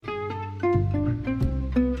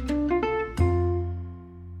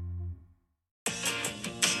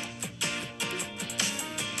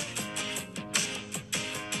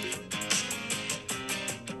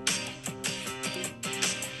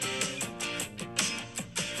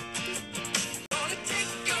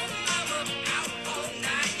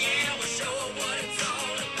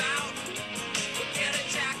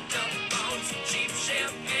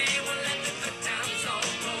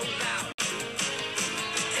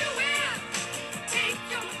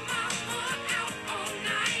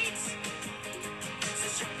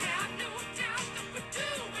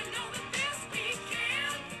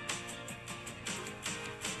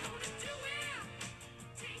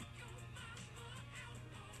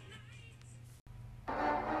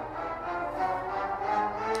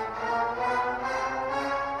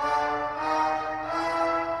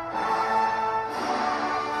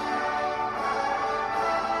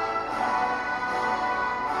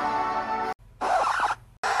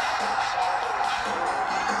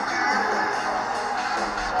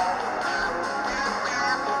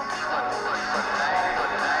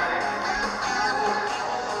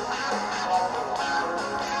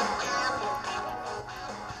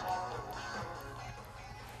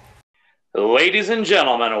Ladies and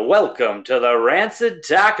gentlemen, welcome to the Rancid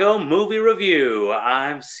Taco Movie Review.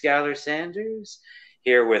 I'm Skylar Sanders,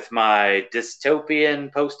 here with my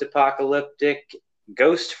dystopian, post-apocalyptic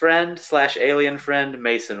ghost friend / alien friend,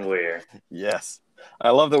 Mason Weir. Yes.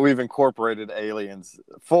 I love that we've incorporated aliens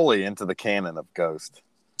fully into the canon of Ghost.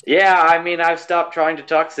 Yeah, I mean, I've stopped trying to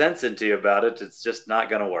talk sense into you about it. It's just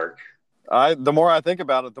not going to work. The more I think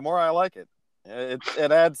about it, the more I like it.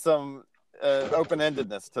 It adds some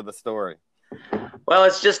open-endedness to the story. Well,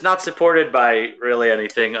 it's just not supported by really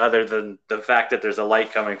anything other than the fact that there's a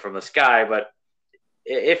light coming from the sky. But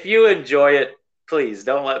if you enjoy it, please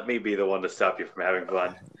don't let me be the one to stop you from having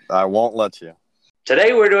fun. I won't let you.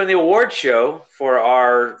 Today we're doing the award show for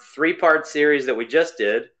our 3-part series that we just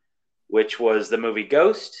did, which was the movie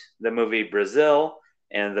Ghost, the movie Brazil,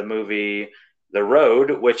 and the movie The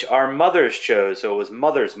Road, which our mothers chose. So it was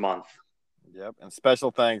Mother's Month. Yep. And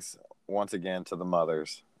special thanks once again to the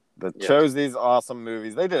mothers that chose these awesome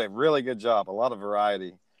movies. They did a really good job. A lot of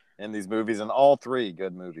variety in these movies, and all 3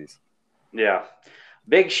 good movies. Yeah.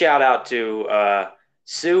 Big shout out to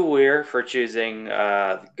Sue Weir for choosing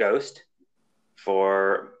Ghost,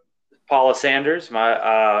 for Paula Sanders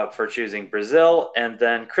for choosing Brazil, and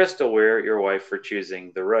then Crystal Weir, your wife, for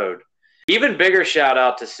choosing The Road. Even bigger shout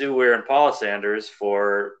out to Sue Weir and Paula Sanders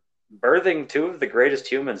for birthing 2 of the greatest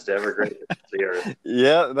humans to ever grace the earth.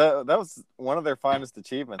 Yeah, that was one of their finest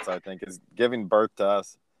achievements, I think, is giving birth to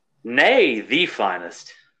us. Nay, the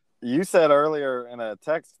finest. You said earlier in a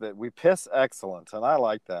text that we piss excellence, and I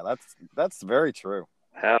like that. That's very true.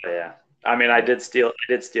 Hell yeah. I mean, I did steal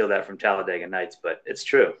that from Talladega Nights, but it's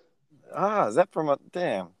true. Is that from a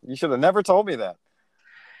damn? You should have never told me that.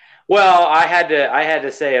 Well, I had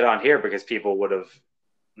to say it on here because people would have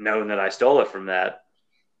known that I stole it from that.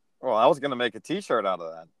 Well, I was going to make a T-shirt out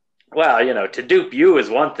of that. Well, to dupe you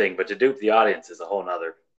is one thing, but to dupe the audience is a whole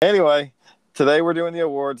nother. Anyway, today we're doing the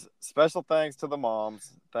awards. Special thanks to the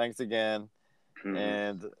moms. Thanks again. Mm-hmm.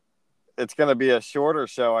 And it's going to be a shorter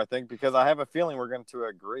show, I think, because I have a feeling we're going to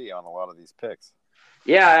agree on a lot of these picks.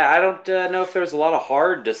 Yeah, I don't know if there's a lot of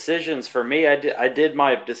hard decisions for me. I did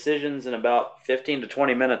my decisions in about 15 to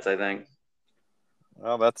 20 minutes, I think.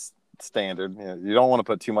 Well, that's standard. You don't want to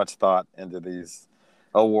put too much thought into these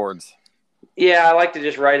awards. Yeah, I like to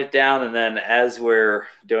just write it down, and then as we're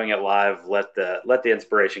doing it live, let the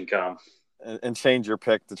inspiration come. And change your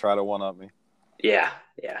pick to try to one-up me. Yeah.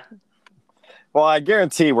 Well, I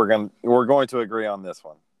guarantee we're going to agree on this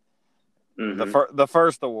one. Mm-hmm. The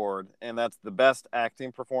first award, and that's the best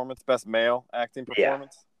acting performance, best male acting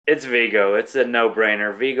performance. Yeah. It's Viggo. It's a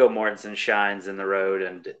no-brainer. Viggo Mortensen shines in The Road,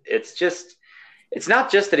 and it's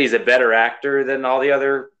not just that he's a better actor than all the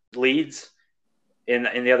other leads in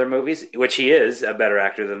the other movies, which he is a better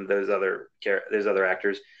actor than those other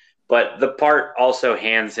actors, but the part also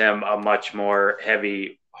hands him a much more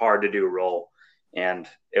heavy, hard-to-do role, and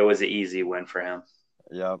it was an easy win for him.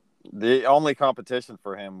 Yeah. The only competition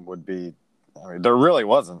for him would be, there really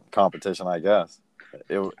wasn't competition, I guess.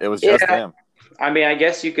 It was just him. I mean, I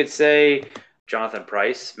guess you could say Jonathan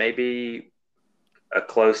Pryce, maybe a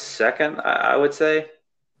close second, I would say.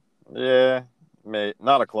 Yeah,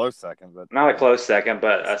 not a close second, but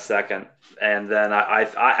a second. And then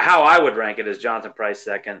how I would rank it is Jonathan Pryce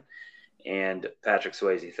second and Patrick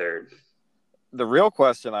Swayze third. The real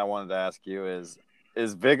question I wanted to ask you is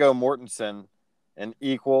Viggo Mortensen an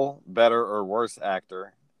equal, better, or worse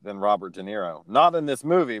actor than Robert De Niro? Not in this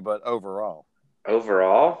movie, but overall.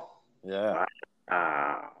 Overall? Yeah.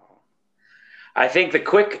 I think the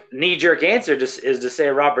quick knee-jerk answer is to say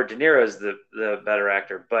Robert De Niro is the better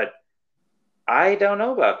actor, but I don't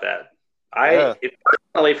know about that.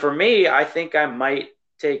 Personally, for me, I think I might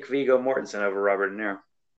take Viggo Mortensen over Robert De Niro.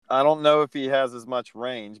 I don't know if he has as much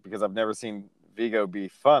range because I've never seen Viggo be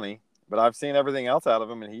funny, but I've seen everything else out of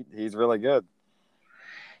him, and he's really good.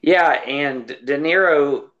 Yeah, and De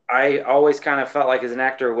Niro, I always kind of felt like is an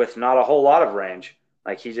actor with not a whole lot of range.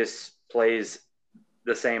 Like he just plays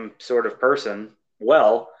the same sort of person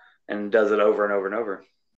well and does it over and over and over.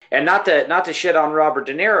 And not to shit on Robert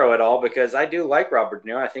De Niro at all, because I do like Robert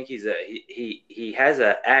De Niro. I think he has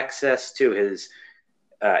a access to his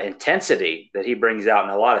intensity that he brings out in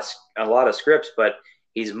a lot of scripts, but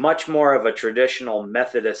he's much more of a traditional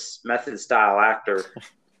method style actor.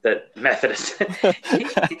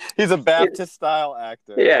 He's a Baptist style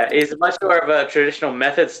actor. Yeah, he's much more of a traditional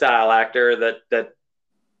method style actor that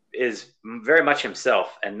is very much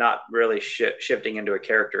himself and not really shifting into a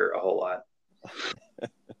character a whole lot.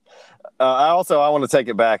 I want to take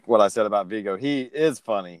it back what I said about Viggo. He is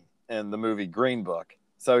funny in the movie Green Book,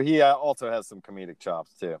 so he also has some comedic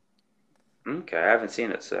chops too. Okay, I haven't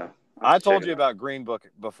seen it, so I told you about Green Book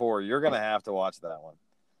before. You're going to have to watch that one.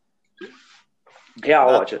 Yeah,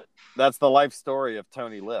 I'll watch it. That's the life story of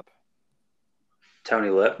Tony Lip. Tony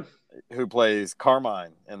Lip? Who plays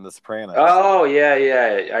Carmine in The Sopranos. Oh,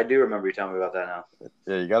 yeah. I do remember you telling me about that now.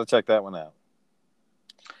 Yeah, you got to check that one out.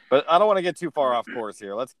 But I don't want to get too far off course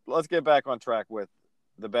here. Let's get back on track with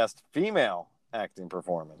the best female acting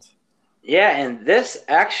performance. Yeah, and this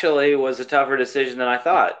actually was a tougher decision than I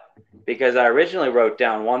thought, because I originally wrote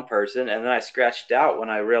down one person, and then I scratched out when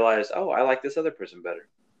I realized, oh, I like this other person better.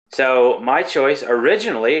 So my choice,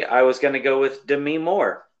 originally, I was going to go with Demi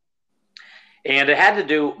Moore. And it had to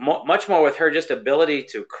do much more with her just ability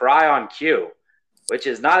to cry on cue, which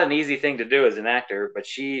is not an easy thing to do as an actor, but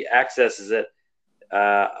she accesses it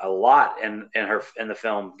a lot in the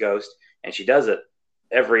film Ghost, and she does it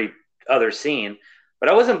every other scene. But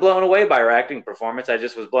I wasn't blown away by her acting performance. I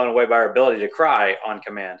just was blown away by her ability to cry on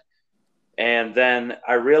command. And then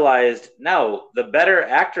I realized, no, the better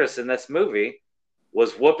actress in this movie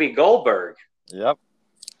was Whoopi Goldberg. Yep.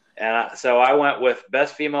 And so I went with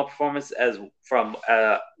best female performance from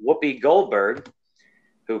Whoopi Goldberg,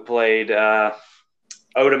 who played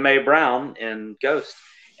Oda Mae Brown in Ghost.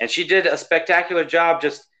 And she did a spectacular job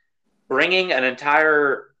just bringing an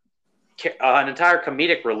entire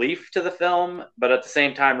comedic relief to the film, but at the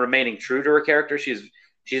same time remaining true to her character.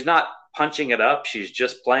 She's not punching it up. She's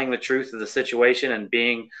just playing the truth of the situation and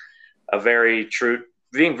being very true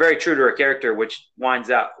to her character, which winds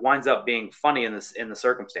up being funny in the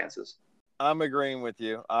circumstances. I'm agreeing with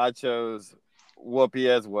you. I chose Whoopi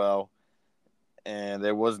as well, and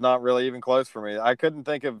it was not really even close for me. I couldn't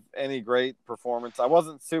think of any great performance. I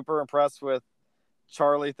wasn't super impressed with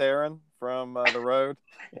Charlie Theron from The Road.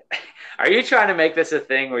 Are you trying to make this a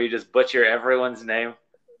thing where you just butcher everyone's name?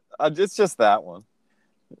 It's just that one.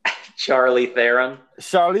 Charlie Theron.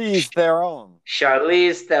 Charlize Theron.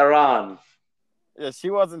 Charlize Theron. Yeah, she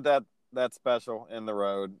wasn't that special in The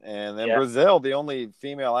Road. And in Brazil, the only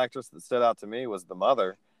female actress that stood out to me was the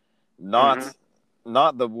mother, not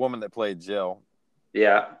the woman that played Jill.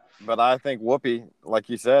 Yeah. But I think Whoopi, like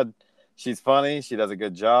you said, she's funny. She does a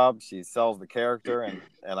good job. She sells the character,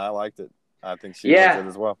 and I liked it. I think she does it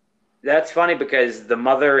as well. That's funny because the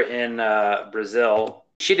mother in Brazil,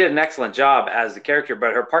 she did an excellent job as the character,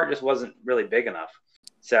 but her part just wasn't really big enough.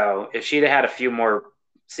 So if she'd had a few more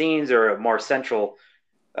scenes or a more central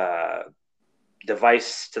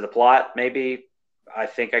device to the plot, maybe I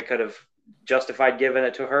think I could have justified giving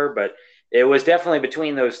it to her. But it was definitely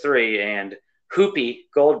between those three, and Whoopi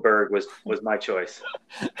Goldberg was my choice.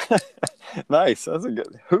 Nice. That's a good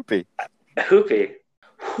Whoopi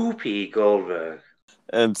Goldberg.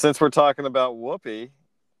 And since we're talking about Whoopi,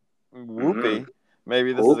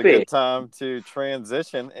 maybe this is a good time to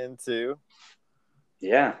transition into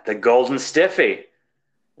the Golden Stiffy.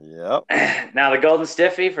 Yep. Now, the Golden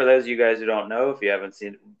Stiffy, for those of you guys who don't know, if you haven't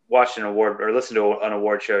watched an award or listened to an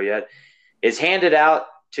award show yet, is handed out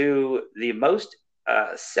to the most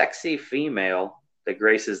sexy female that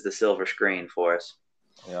graces the silver screen for us.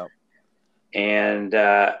 Yep. And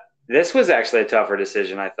this was actually a tougher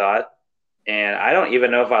decision, I thought. And I don't even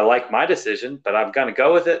know if I like my decision, but I'm going to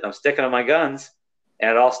go with it. I'm sticking to my guns. And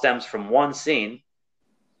it all stems from one scene.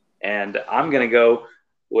 And I'm going to go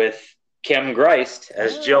with Kim Greist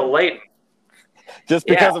as Jill Layton. Just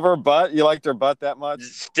because of her butt? You liked her butt that much?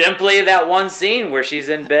 Simply that one scene where she's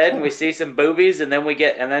in bed and we see some boobies, and then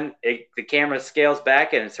the camera scales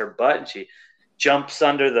back and it's her butt, and she jumps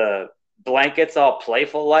under the blankets all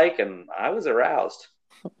playful like, and I was aroused.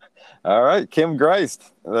 All right, Kim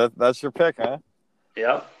Greist. That's your pick, huh?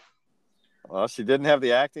 Yep. Well, she didn't have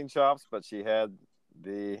the acting chops, but she had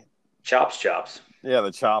the chops. Yeah,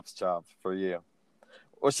 the chops for you.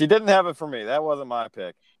 Well, she didn't have it for me. That wasn't my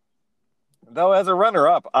pick. Though, as a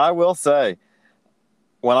runner-up, I will say,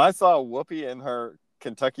 when I saw Whoopi in her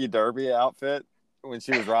Kentucky Derby outfit when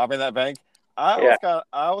she was robbing that bank, I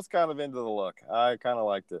was kind of into the look. I kind of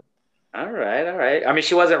liked it. All right. I mean,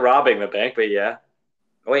 she wasn't robbing the bank, but yeah.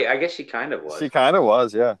 Wait, I guess she kind of was. She kind of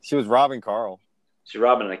was, yeah. She was robbing Carl. She's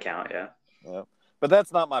robbing an account, yeah. Yeah. But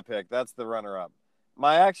that's not my pick. That's the runner-up.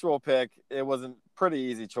 My actual pick, it was a pretty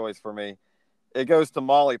easy choice for me. It goes to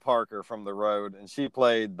Molly Parker from The Road, and she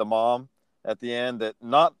played the mom at the end, that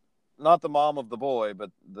not the mom of the boy, but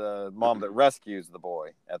the mom that rescues the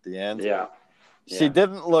boy at the end. Yeah. She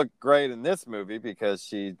didn't look great in this movie because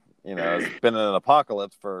she, has been in an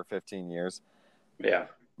apocalypse for 15 years. Yeah.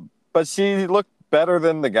 But she looked better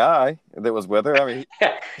than the guy that was with her. I mean,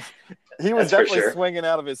 he was definitely swinging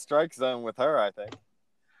out of his strike zone with her, I think.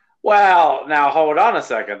 Well, now hold on a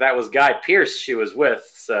second. That was Guy Pearce she was with.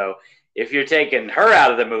 So if you're taking her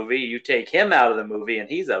out of the movie, you take him out of the movie, and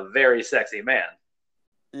he's a very sexy man.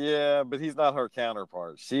 Yeah, but he's not her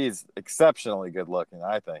counterpart. She's exceptionally good looking,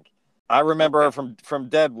 I think. I remember her from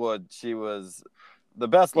Deadwood. She was the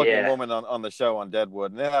best looking woman on the show on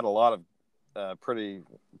Deadwood, and they had a lot of pretty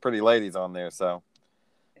ladies on there, so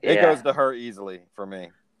it goes to her easily for me.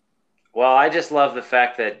 Well, I just love the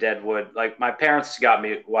fact that Deadwood, like my parents got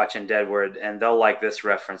me watching Deadwood, and they'll like this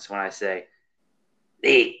reference when I say,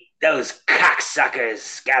 those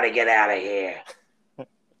cocksuckers got to get out of here.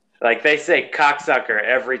 Like they say cocksucker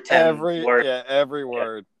every 10 words. Yeah, every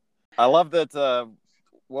word. I love that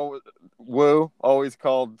Wu always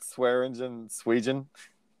called Swearingen Sweden.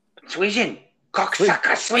 Sweden,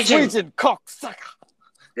 cocksucker, Sweden, cocksucker.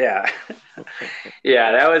 Yeah,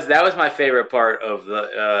 yeah. That was my favorite part of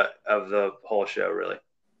the whole show. Really,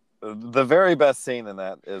 the very best scene in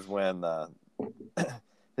that is when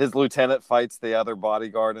his lieutenant fights the other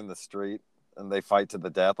bodyguard in the street, and they fight to the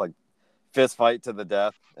death, like fist fight to the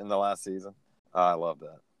death in the last season. I love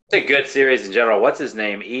that. It's a good series in general. What's his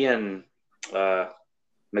name? Ian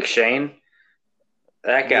McShane.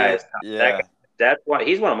 That guy is that's one.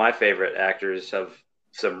 He's one of my favorite actors of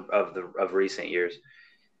recent years.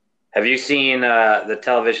 Have you seen the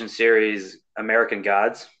television series American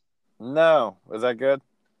Gods? No. Is that good?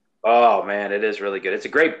 Oh man, it is really good. It's a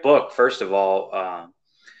great book. First of all,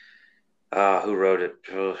 who wrote it?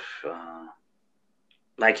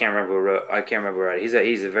 I can't remember who wrote. I can't remember who wrote it.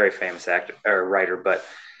 He's a very famous actor or writer, but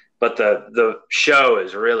the show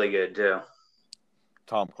is really good too.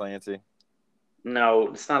 Tom Clancy. No,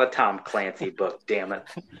 it's not a Tom Clancy book. Damn it.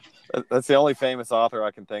 That's the only famous author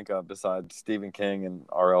I can think of besides Stephen King and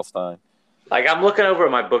R.L. Stine. Like I'm looking over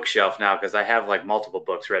at my bookshelf now because I have like multiple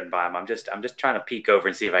books written by him. I'm just trying to peek over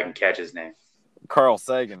and see if I can catch his name. Carl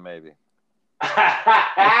Sagan, maybe.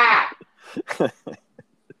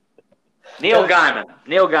 Neil Gaiman.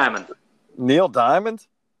 Neil Diamond?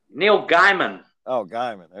 Neil Gaiman. Oh,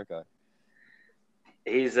 Gaiman. Okay.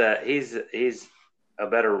 He's a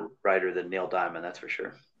better writer than Neil Diamond, that's for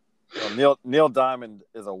sure. Well, Neil Diamond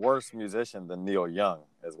is a worse musician than Neil Young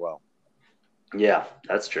as well. Yeah,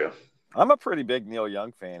 that's true. I'm a pretty big Neil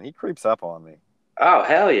Young fan. He creeps up on me. Oh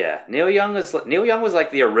hell yeah! Neil Young was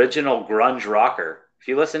like the original grunge rocker. If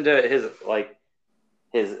you listen to his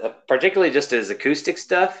particularly just his acoustic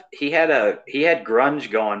stuff, he had grunge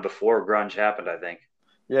going before grunge happened, I think.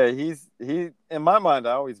 Yeah, he in my mind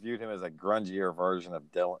I always viewed him as a grungier version of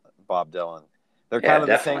Bob Dylan. They're kind of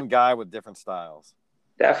definitely the same guy with different styles.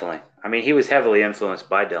 Definitely. I mean, he was heavily influenced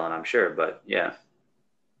by Dylan, I'm sure, but yeah.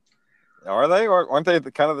 Are they? Or aren't they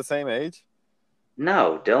kind of the same age?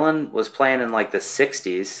 No, Dylan was playing in like the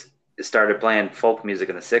 60s. He started playing folk music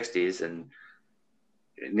in the 60s, and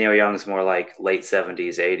Neil Young's more like late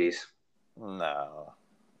 70s, 80s. No.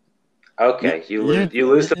 Okay, you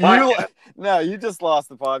lose the podcast. No, you just lost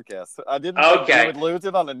the podcast. I didn't think you would lose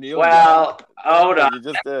it on a Neil Young. Well, hold on. You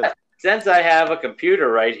just did. Since I have a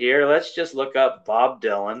computer right here, let's just look up Bob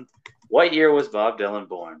Dylan. What year was Bob Dylan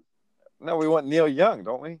born? No, we want Neil Young,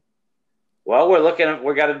 don't we? Well,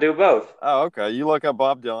 we got to do both. Oh, okay. You look up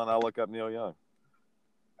Bob Dylan, I'll look up Neil Young.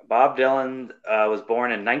 Bob Dylan was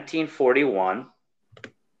born in 1941.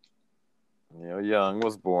 Neil Young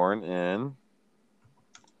was born in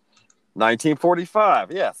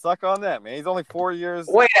 1945. Yeah, suck on that, man. He's only 4 years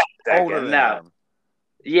older than him.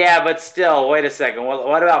 Yeah, but still, wait a second.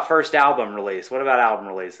 What about first album release? What about album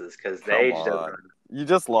releases? Because the age doesn't. You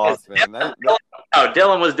just lost, man. No,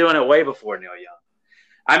 Dylan was doing it way before Neil Young.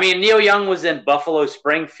 I mean, Neil Young was in Buffalo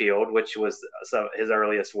Springfield, which was his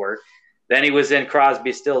earliest work. Then he was in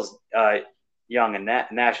Crosby, Stills, Young, and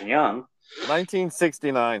Nash and Young.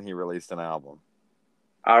 1969, he released an album.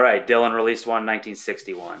 All right, Dylan released one in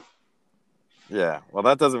 1961. Yeah, well,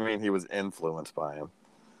 that doesn't mean he was influenced by him.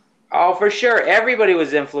 Oh, for sure. Everybody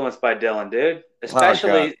was influenced by Dylan, dude.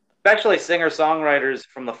 Especially singer-songwriters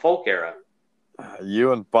from the folk era.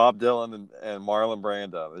 You and Bob Dylan and Marlon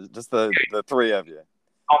Brando. Just the three of you.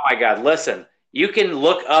 Oh, my God. Listen, you can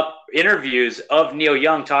look up interviews of Neil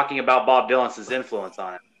Young talking about Bob Dylan's influence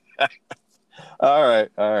on him. All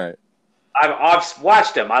right. I've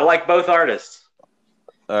watched him. I like both artists.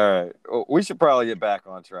 All right. Well, we should probably get back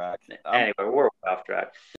on track. Anyway, we're off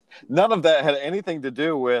track. None of that had anything to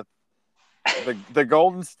do with the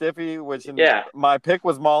Golden Stiffy, which my pick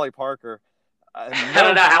was Molly Parker. I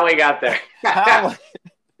don't know how we got there.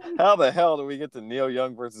 How the hell do we get to Neil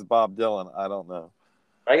Young versus Bob Dylan? I don't know.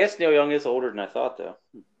 I guess Neil Young is older than I thought, though.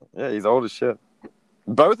 Yeah, he's old as shit.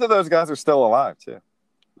 Both of those guys are still alive, too.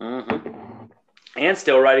 Mm-hmm. And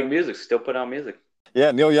still writing music, still putting out music.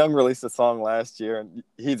 Yeah, Neil Young released a song last year, and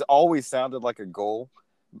he's always sounded like a ghoul.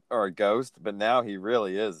 or a ghost, but now he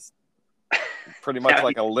really is pretty much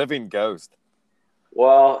like a living ghost.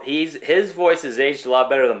 Well, his voice has aged a lot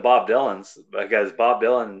better than Bob Dylan's, because Bob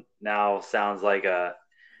Dylan now sounds like a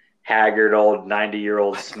haggard old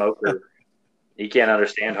 90-year-old smoker. He can't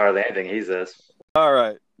understand hardly anything he says. All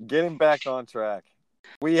right, getting back on track.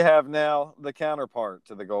 We have now the counterpart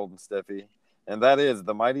to the Golden Stiffy, and that is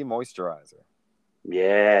the Mighty Moisturizer.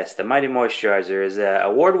 Yes, the Mighty Moisturizer is an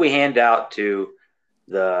award we hand out to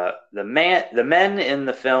the men in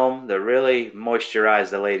the film that really moisturize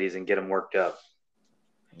the ladies and get them worked up.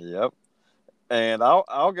 Yep. And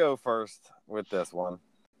I'll go first with this one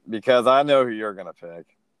because I know who you're gonna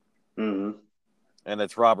pick. Mm-hmm. And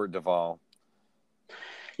it's Robert Duvall.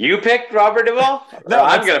 You picked Robert Duvall? No,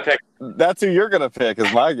 I'm gonna pick. That's who you're gonna pick,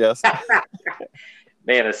 is my guess.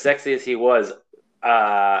 Man, as sexy as he was,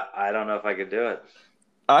 I don't know if I could do it.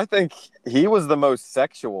 I think he was the most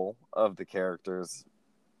sexual of the characters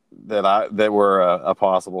that were a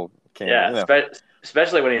possible king. Yeah,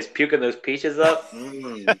 especially when he's puking those peaches up.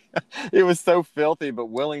 He was so filthy, but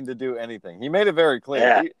willing to do anything. He made it very clear.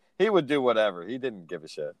 Yeah. He would do whatever. He didn't give a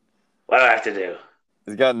shit. What do I have to do?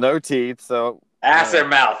 He's got no teeth, so ass or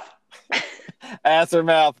mouth. Ass or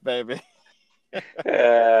mouth, baby.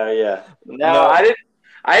 Yeah. No,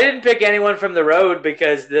 I didn't pick anyone from The Road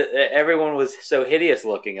because everyone was so hideous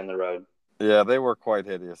looking in The Road. Yeah, they were quite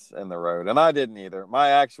hideous in The Road, and I didn't either. My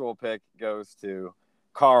actual pick goes to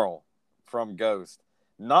Carl from Ghost,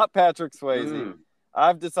 not Patrick Swayze.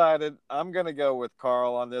 I've decided I'm going to go with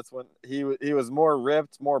Carl on this one. He was more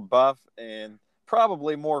ripped, more buff, and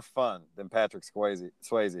probably more fun than Patrick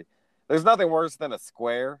Swayze. There's nothing worse than a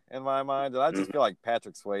square in my mind, and I just feel like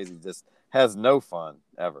Patrick Swayze just has no fun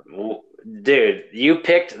ever. Dude, you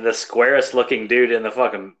picked the squarest looking dude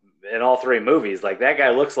in all three movies. Like, that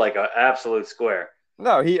guy looks like an absolute square.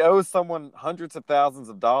 No, he owes someone hundreds of thousands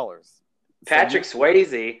of dollars. Patrick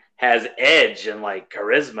Swayze has edge and like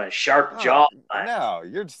charisma and sharp jaw. No,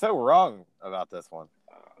 you're so wrong about this one.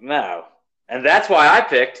 No. And that's why I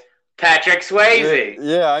picked Patrick Swayze.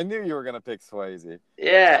 Yeah, I knew you were going to pick Swayze.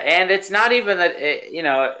 Yeah, and it's not even that,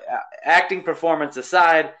 acting performance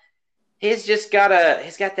aside, he's got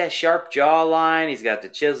that sharp jawline. He's got the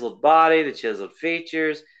chiseled body, the chiseled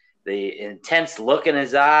features, the intense look in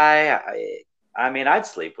his eye. I mean, I'd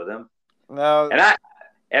sleep with him. No.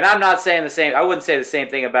 And I'm not saying the same. I wouldn't say the same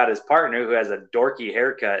thing about his partner, who has a dorky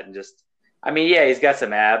haircut and just. I mean, yeah, he's got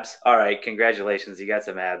some abs. All right, congratulations, he got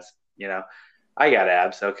some abs. I got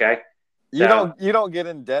abs. Okay. You don't get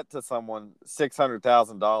in debt to someone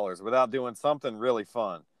 $600,000 without doing something really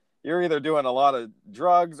fun. You're either doing a lot of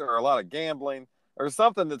drugs or a lot of gambling or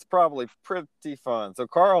something that's probably pretty fun. So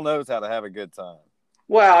Carl knows how to have a good time.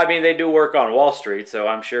 Well, I mean, they do work on Wall Street, so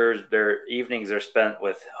I'm sure their evenings are spent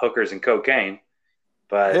with hookers and cocaine.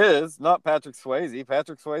 But not Patrick Swayze.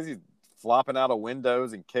 Patrick Swayze's flopping out of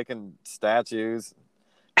windows and kicking statues,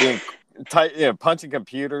 punching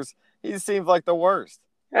computers. He seems like the worst.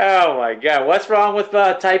 Oh my God! What's wrong with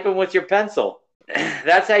typing with your pencil?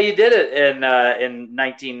 That's how you did it in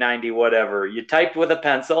 1990, whatever. You typed with a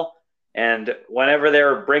pencil, and whenever they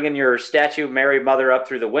were bringing your statue Mary Mother up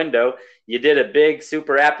through the window, you did a big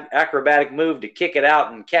super acrobatic move to kick it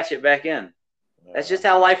out and catch it back in. That's just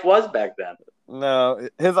how life was back then. No,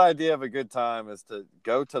 his idea of a good time is to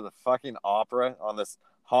go to the fucking opera on this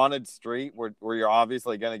haunted street where you're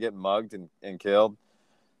obviously going to get mugged and killed.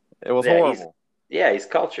 It was horrible. He's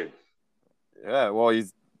cultured. Yeah, well, he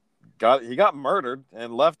got murdered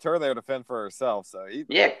and left her there to fend for herself. So he's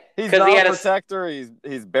not a protector.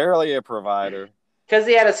 He's barely a provider. Because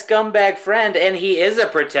he had a scumbag friend, and he is a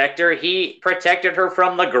protector. He protected her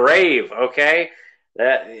from the grave. Okay,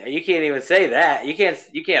 that you can't even say that. You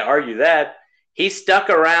can't argue that. He stuck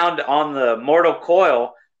around on the mortal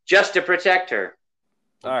coil just to protect her.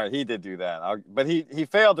 All right, he did do that, but he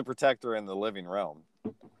failed to protect her in the living realm.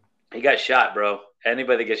 He got shot, bro.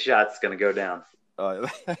 Anybody that gets shot is going to go down.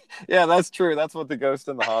 Yeah, that's true. That's what the ghost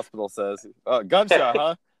in the hospital says. Gunshot,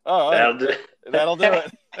 huh? Oh, that'll do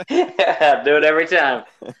it. Yeah, do it every time.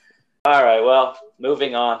 All right, well,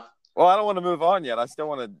 moving on. Well, I don't want to move on yet. I still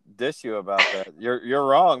want to dish you about that. You're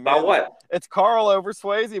wrong, man. About what? It's Carl over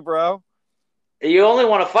Swayze, bro. You only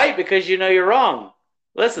want to fight because you know you're wrong.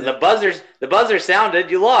 Listen, the buzzer sounded.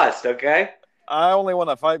 You lost, okay? I only want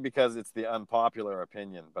to fight because it's the unpopular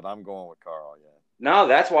opinion, but I'm going with Carl, yeah. No,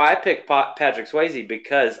 that's why I picked Patrick Swayze,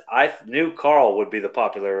 because I knew Carl would be the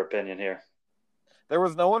popular opinion here. There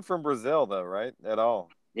was no one from Brazil, though, right? At all.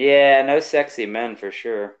 Yeah, no sexy men for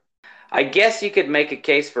sure. I guess you could make a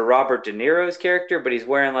case for Robert De Niro's character, but he's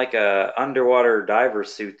wearing like a underwater diver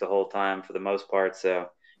suit the whole time for the most part, so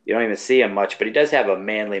You don't even see him much, but he does have a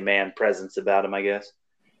manly man presence about him, I guess.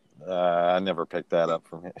 I never picked that up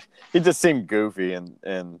from him. He just seemed goofy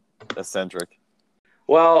and eccentric.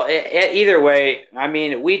 Well, either way, I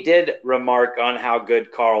mean, we did remark on how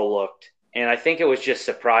good Carl looked. And I think it was just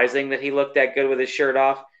surprising that he looked that good with his shirt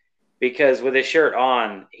off because with his shirt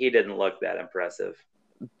on, he didn't look that impressive.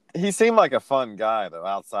 He seemed like a fun guy, though,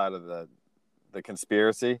 outside of the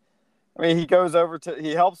conspiracy. I mean, he goes over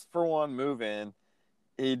he helps for one move in.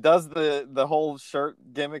 He does the whole shirt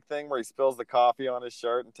gimmick thing where he spills the coffee on his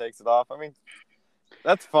shirt and takes it off. I mean,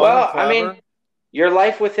 that's fun and Well, I clever. mean, your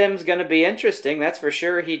life with him is going to be interesting. That's for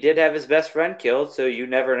sure. He did have his best friend killed, so you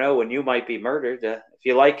never know when you might be murdered.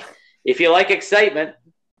 If you like excitement,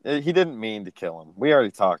 He didn't mean to kill him. We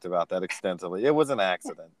already talked about that extensively. It was an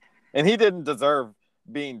accident, and he didn't deserve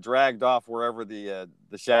being dragged off wherever the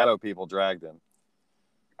shadow people dragged him.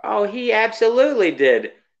 oh, he absolutely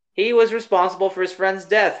did. He was responsible for his friend's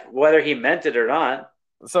death, whether he meant it or not.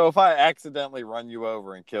 So if I accidentally run you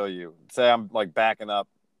over and kill you, say I'm like backing up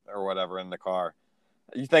or whatever in the car,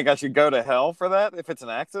 you think I should go to hell for that if it's an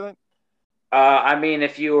accident? I mean,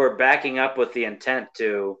 if you were backing up with the intent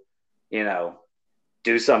to, you know,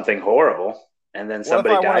 do something horrible, and then What if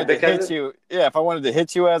somebody I died wanted to because hit of it, you? Yeah, if I wanted to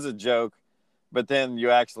hit you as a joke, but then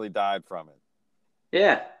you actually died from it.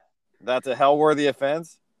 yeah, That's a hell worthy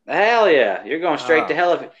offense? hell yeah, you're going straight to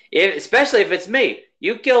Oh. hell. Especially if it's me,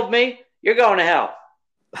 you killed me, you're going to hell.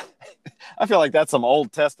 I feel like that's some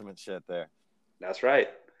Old Testament shit there. That's right.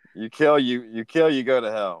 You go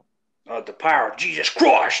to hell. The power of Jesus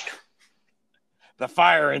Christ. The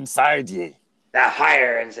fire inside you. The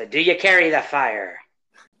fire and said, "Do you carry the fire?"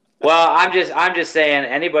 Well, I'm just saying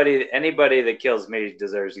anybody that kills me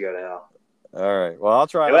deserves to go to hell. All right. Well, I'll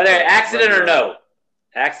try not Whether to run accident you or over. no,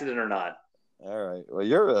 accident or not. All right. Well,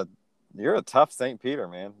 you're a tough Saint Peter,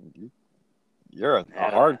 man. You're Yeah.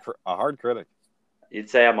 a hard critic. You'd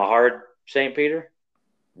say I'm a hard St. Peter?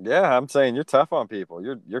 Yeah, I'm saying you're tough on people.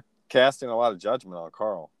 You're casting a lot of judgment on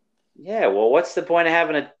Carl. Yeah, well, what's the point of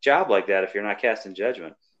having a job like that if you're not casting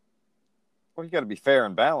judgment? Well, you got to be fair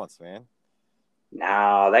and balanced, man.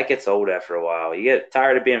 No, that gets old after a while. You get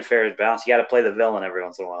tired of being fair and balanced. You got to play the villain every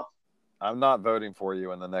once in a while. I'm not voting for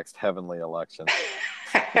you in the next heavenly election.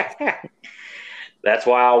 That's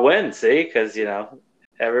why I'll win, see? Because,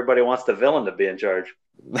 everybody wants the villain to be in charge.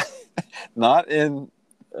 Not in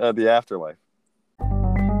the afterlife.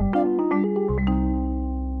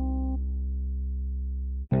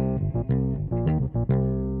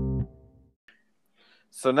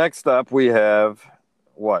 So next up we have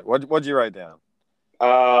what? What'd you write down?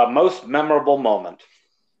 Most memorable moment.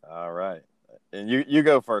 All right. And you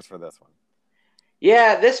go first for this one.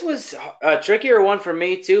 Yeah, this was a trickier one for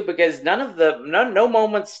me too because no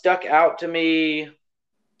moments stuck out to me,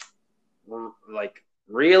 like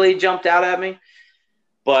really jumped out at me.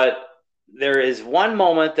 But there is one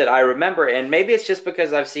moment that I remember, and maybe it's just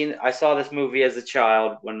because I saw this movie as a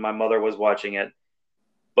child when my mother was watching it.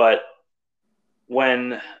 But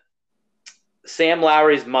when Sam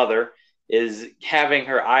Lowry's mother is having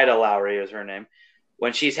her, Ida Lowry is her name,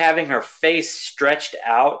 when she's having her face stretched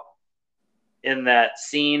out in that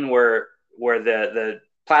scene where the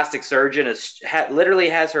plastic surgeon literally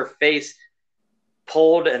has her face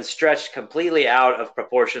pulled and stretched completely out of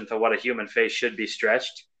proportion to what a human face should be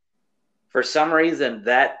stretched. For some reason,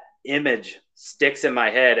 that image sticks in my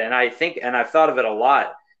head, and I've thought of it a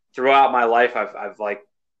lot throughout my life. I've like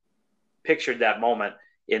pictured that moment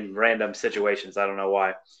in random situations. I don't know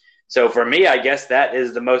why. So for me, I guess that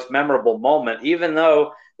is the most memorable moment, even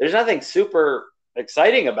though there's nothing super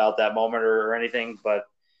exciting about that moment or anything, but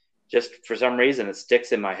just for some reason it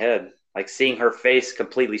sticks in my head, like seeing her face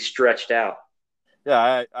completely stretched out. Yeah,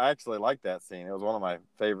 I actually like that scene. It was one of my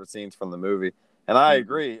favorite scenes from the movie. And I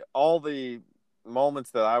agree. All the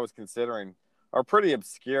moments that I was considering are pretty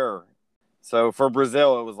obscure. So for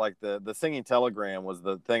Brazil, it was like the singing telegram was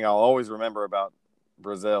the thing I'll always remember about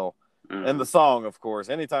Brazil. Mm-hmm. And the song, of course.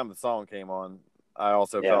 Anytime the song came on, I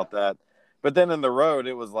also felt that. But then in the road,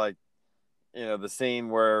 it was like, the scene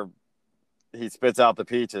where he spits out the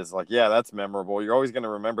peaches. Like, yeah, that's memorable. You're always going to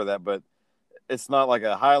remember that, but it's not like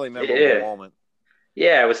a highly memorable moment.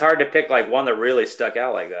 Yeah, it was hard to pick like one that really stuck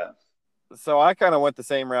out like that. So I kind of went the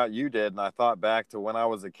same route you did, and I thought back to when I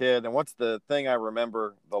was a kid. And what's the thing I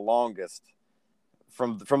remember the longest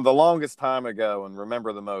from the longest time ago and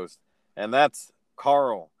remember the most? And that's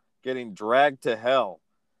Carl getting dragged to hell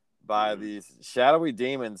by these shadowy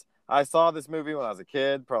demons. I saw this movie when I was a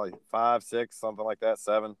kid, probably 5, 6, something like that,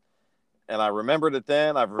 7. And I remembered it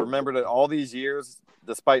then. I've remembered it all these years,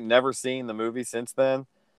 despite never seeing the movie since then.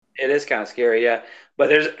 It is kind of scary, yeah. But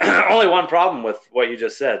there's only one problem with what you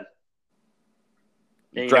just said.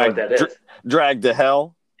 And you know what that is? Dragged to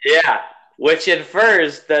hell. Yeah, which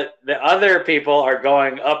infers that the other people are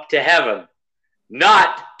going up to heaven,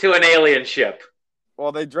 not to an alien ship.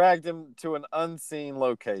 Well, they dragged him to an unseen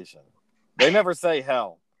location. They never say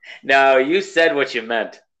hell. No, you said what you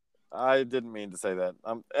meant. I didn't mean to say that.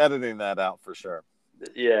 I'm editing that out for sure.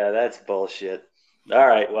 Yeah, that's bullshit. All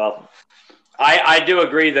right, well, I do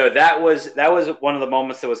agree though. That was one of the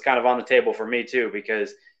moments that was kind of on the table for me too,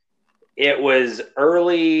 because it was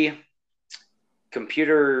early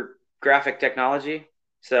computer graphic technology,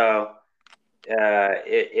 so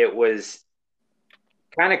it was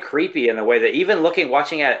kind of creepy in the way that even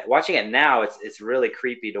watching it now, it's really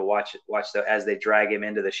creepy to watch as they drag him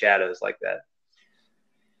into the shadows like that.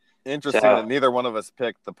 Interesting that neither one of us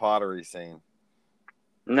picked the pottery scene.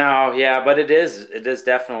 No, yeah, but it is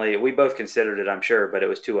definitely, we both considered it, I'm sure, but it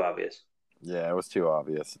was too obvious. Yeah, it was too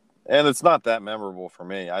obvious. And it's not that memorable for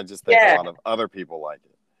me. I just think a lot of other people like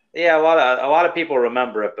it. Yeah, a lot of people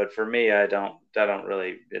remember it, but for me, I don't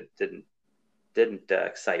really, it didn't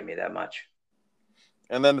excite me that much.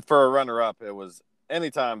 And then for a runner-up, it was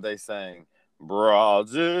anytime they sang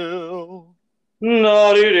Brazil. And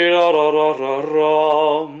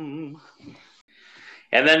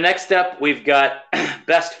then next up, we've got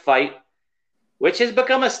Best Fight, which has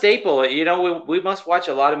become a staple. You know, we must watch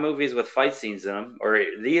a lot of movies with fight scenes in them, or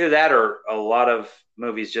either that or a lot of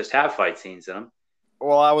movies just have fight scenes in them.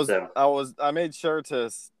 Well, I made sure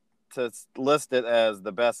to list it as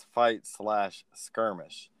the best fight /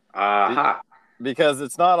 skirmish. Because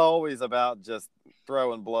it's not always about just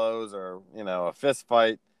throwing blows or, you know, a fist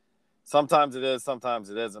fight. Sometimes it is, sometimes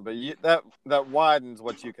it isn't. But that widens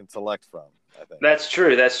what you can select from, I think. That's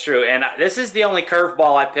true. And this is the only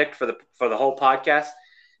curveball I picked for the whole podcast.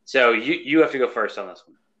 So you have to go first on this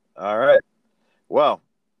one. All right. Well,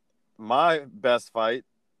 my best fight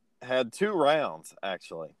had 2 rounds,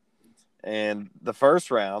 actually. And the first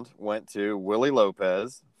round went to Willie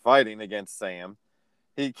Lopez fighting against Sam.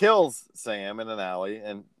 He kills Sam in an alley,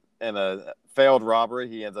 and in a failed robbery,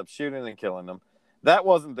 he ends up shooting and killing him. That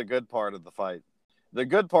wasn't the good part of the fight. The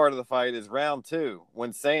good part of the fight is round 2,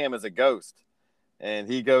 when Sam is a ghost, and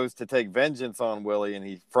he goes to take vengeance on Willie, and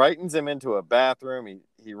he frightens him into a bathroom.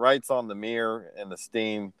 He writes on the mirror and the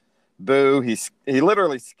steam, boo. He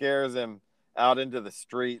literally scares him out into the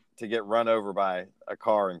street to get run over by a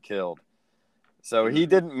car and killed. So he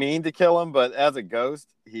didn't mean to kill him, but as a ghost,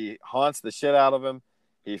 he haunts the shit out of him.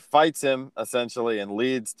 He fights him, essentially, and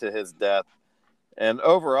leads to his death. And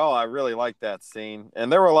overall, I really liked that scene.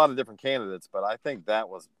 And there were a lot of different candidates, but I think that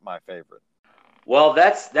was my favorite. Well,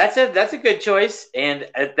 that's a good choice. And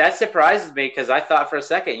that surprises me because I thought for a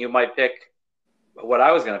second you might pick what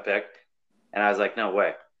I was going to pick. And I was like, no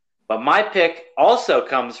way. But my pick also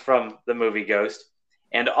comes from the movie Ghost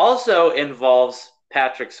and also involves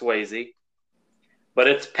Patrick Swayze. But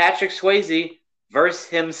it's Patrick Swayze versus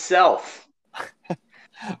himself.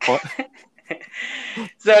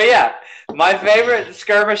 So, yeah, my favorite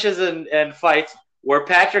skirmishes and fights were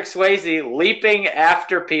Patrick Swayze leaping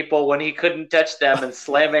after people when he couldn't touch them and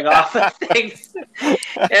slamming off of things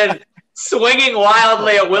and swinging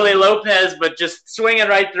wildly at Willie Lopez, but just swinging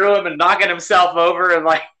right through him and knocking himself over. And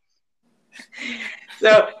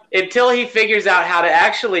so until he figures out how to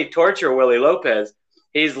actually torture Willie Lopez,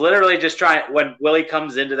 he's literally just trying, when Willie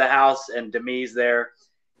comes into the house and Demi's there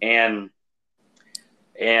and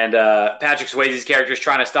Patrick Swayze's character is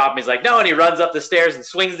trying to stop him. He's like, no, and he runs up the stairs and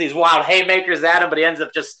swings these wild haymakers at him, but he ends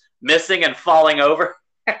up just missing and falling over.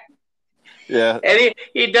 Yeah. And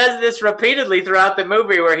he does this repeatedly throughout the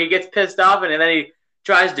movie where he gets pissed off and then he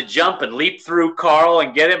tries to jump and leap through Carl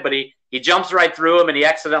and get him, but he jumps right through him and he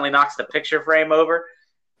accidentally knocks the picture frame over.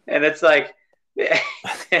 And it's like, he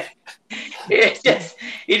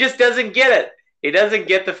just doesn't get it. He doesn't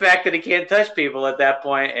get the fact that he can't touch people at that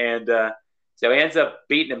point, and so he ends up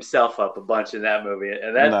beating himself up a bunch in that movie.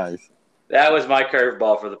 And that was my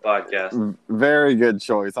curveball for the podcast. Very good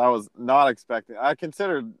choice. I was not expecting. I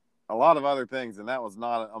considered a lot of other things, and that was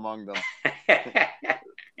not among them.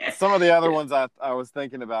 Some of the other ones I was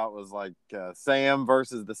thinking about was like Sam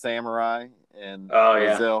versus the Samurai in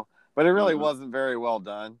Brazil, but it really wasn't very well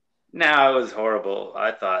done. No, it was horrible.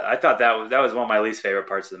 I thought that was one of my least favorite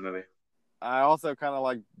parts of the movie. I also kind of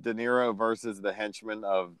like De Niro versus the henchmen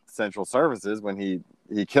of Central Services when he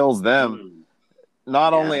kills them,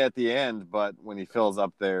 not only at the end, but when he fills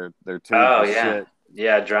up their tube of shit.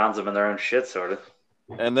 Yeah, drowns them in their own shit, sort of.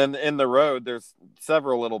 And then in the road, there's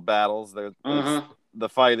several little battles. There's the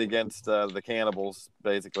fight against the cannibals,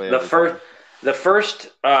 basically. That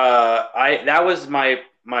was my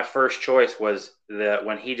my first choice was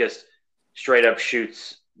when he just straight up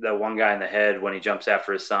shoots the one guy in the head when he jumps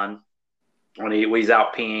after his son, when he's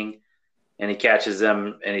out peeing and he catches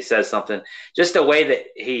him and he says something. Just the way that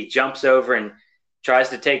he jumps over and tries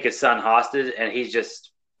to take his son hostage, and he's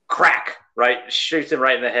just crack, right, shoots him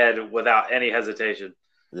right in the head without any hesitation.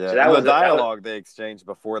 Yeah, so that was the dialogue they exchanged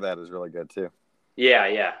before that is really good too.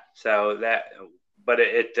 Yeah. So that, but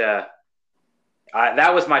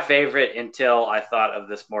that was my favorite until I thought of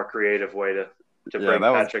this more creative way to bring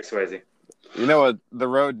Patrick Swayze. You know what the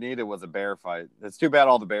road needed was a bear fight. It's too bad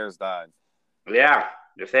all the bears died. Yeah,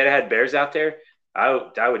 if they'd had bears out there, I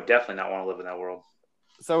would definitely not want to live in that world.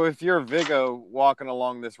 So if you're Viggo walking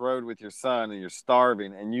along this road with your son and you're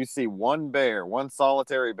starving and you see one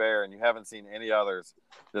solitary bear, and you haven't seen any others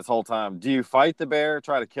this whole time, do you fight the bear,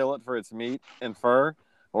 try to kill it for its meat and fur,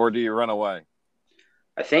 or do you run away?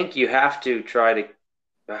 I think you have to try to.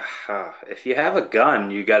 If you have a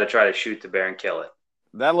gun, you got to try to shoot the bear and kill it.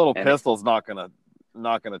 That little pistol's not gonna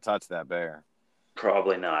touch that bear.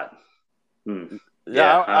 Probably not.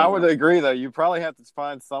 Yeah, I would agree, though. You probably have to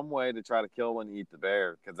find some way to try to kill and eat the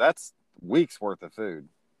bear, because that's weeks worth of food.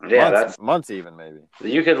 Yeah, that's months even, maybe.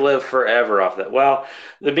 You could live forever off that. Well,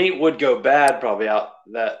 the meat would go bad probably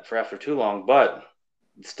for after too long, but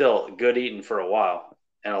it's still good eating for a while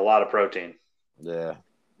and a lot of protein. Yeah,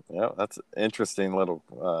 that's an interesting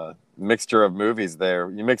little mixture of movies there.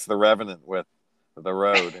 You mix The Revenant with The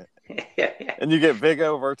Road, yeah. And you get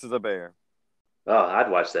Viggo versus a bear. Oh, I'd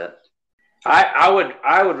watch that. I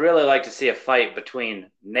would really like to see a fight between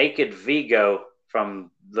naked Viggo from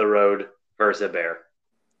The Road versus a bear.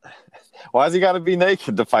 Why has he got to be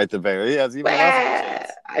naked to fight the bear? He has even less of a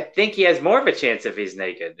chance. I think he has more of a chance if he's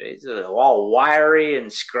naked. He's all wiry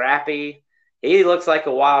and scrappy. He looks like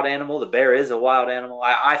a wild animal. The bear is a wild animal.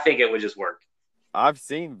 I think it would just work. I've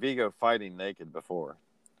seen Viggo fighting naked before.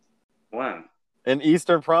 When? In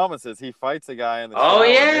Eastern Promises, he fights a guy in the shower. Oh,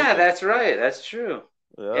 yeah, naked. That's right. That's true.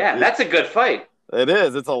 Yep. Yeah, that's a good fight. It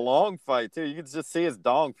is. It's a long fight, too. You can just see his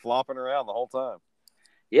dong flopping around the whole time.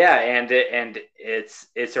 Yeah, and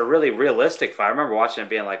it's a really realistic fight. I remember watching it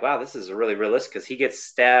being like, wow, this is really realistic, because he gets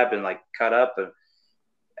stabbed and like cut up,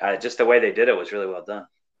 and just the way they did it was really well done.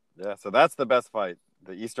 Yeah, so that's the best fight,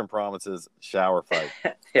 the Eastern Promises shower fight.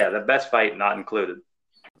 Yeah, the best fight not included.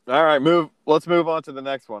 All right, let's move on to the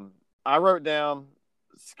next one. I wrote down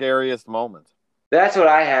scariest moment. That's what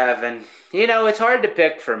I have, and it's hard to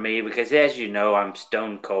pick for me because, as you know, I'm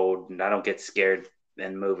stone cold and I don't get scared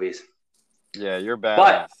in movies. Yeah, you're badass.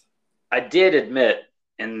 But I did admit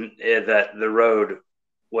that The Road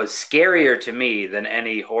was scarier to me than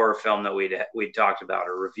any horror film that we'd talked about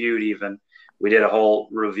or reviewed even. We did a whole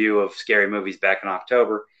review of scary movies back in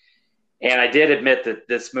October. And I did admit that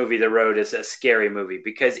this movie, The Road, is a scary movie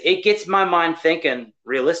because it gets my mind thinking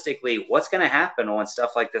realistically, what's going to happen when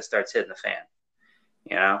stuff like this starts hitting the fan?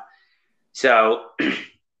 So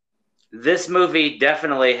this movie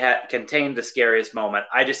definitely contained the scariest moment.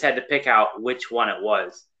 I just had to pick out which one it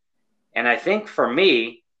was. And I think for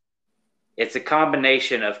me, it's a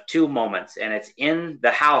combination of two moments, and it's in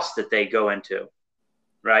the house that they go into,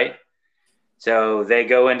 right? So they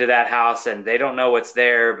go into that house and they don't know what's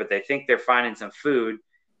there, but they think they're finding some food,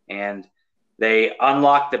 and they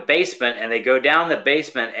unlock the basement and they go down the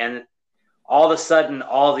basement, and all of a sudden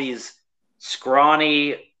all these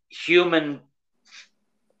scrawny human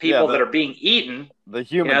people that are being eaten. The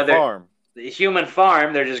human farm. The human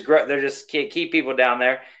farm. They're just keep people down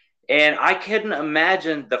there. And I couldn't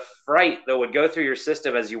imagine the fright that would go through your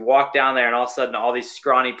system as you walk down there and all of a sudden all these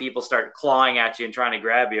scrawny people start clawing at you and trying to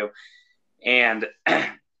grab you. And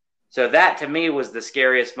so that to me was the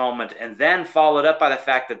scariest moment. And then followed up by the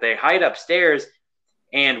fact that they hide upstairs.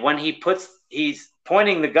 And when he's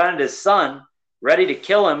pointing the gun at his son, ready to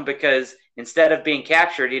kill him because instead of being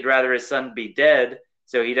captured, he'd rather his son be dead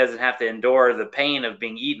so he doesn't have to endure the pain of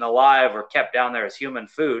being eaten alive or kept down there as human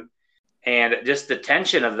food. And just the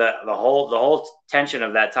tension of the whole tension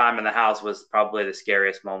of that time in the house was probably the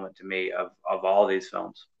scariest moment to me of all these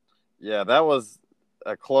films. Yeah, that was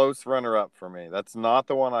a close runner-up for me. That's not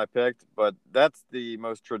the one I picked, but that's the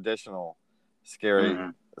most traditional scary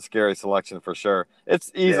selection for sure.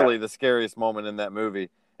 It's easily the scariest moment in that movie,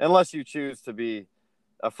 unless you choose to be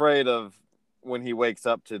afraid of when he wakes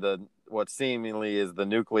up to what seemingly is the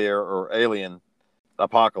nuclear or alien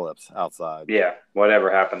apocalypse outside. Yeah,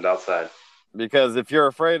 whatever happened outside. Because if you're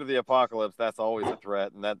afraid of the apocalypse, that's always a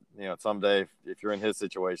threat, and that someday if you're in his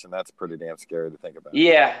situation, that's pretty damn scary to think about.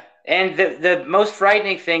 Yeah, and the most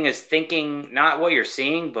frightening thing is thinking not what you're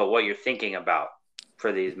seeing, but what you're thinking about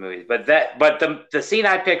for these movies. But the scene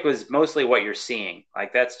I picked was mostly what you're seeing.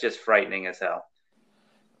 Like that's just frightening as hell.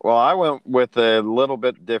 Well, I went with a little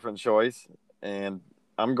bit different choice, and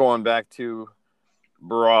I'm going back to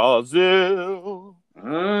Brazil.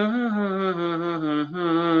 Mm-hmm.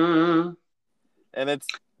 And it's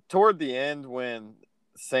toward the end when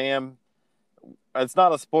Sam, it's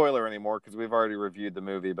not a spoiler anymore because we've already reviewed the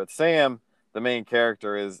movie, but Sam, the main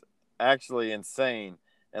character, is actually insane.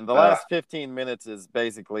 And the last 15 minutes is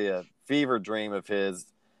basically a fever dream of his,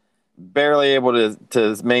 barely able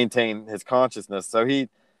to maintain his consciousness. So he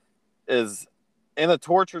is in a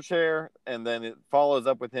torture chair, and then it follows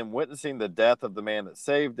up with him witnessing the death of the man that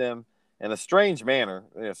saved him in a strange manner,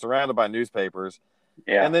 surrounded by newspapers.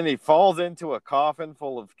 Yeah. And then he falls into a coffin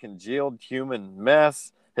full of congealed human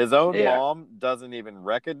mess. His own mom doesn't even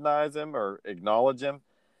recognize him or acknowledge him,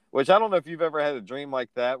 which I don't know if you've ever had a dream like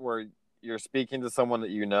that where you're speaking to someone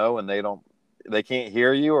that you know and they can't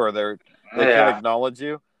hear you, or they can't acknowledge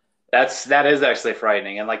you. That is actually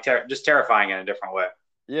frightening and like just terrifying in a different way.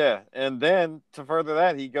 Yeah, and then to further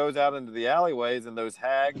that, he goes out into the alleyways, and those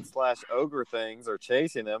hag/ogre things are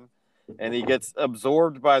chasing him, and he gets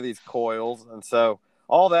absorbed by these coils, and so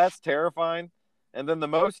all that's terrifying. And then the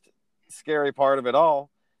most scary part of it all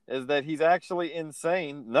is that he's actually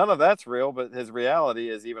insane. None of that's real, but his reality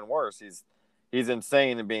is even worse. He's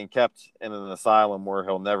insane and being kept in an asylum where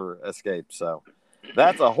he'll never escape. So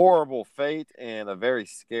that's a horrible fate and a very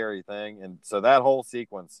scary thing. And so that whole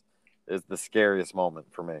sequence is the scariest moment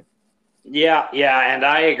for me. Yeah, and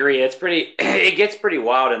I agree. It gets pretty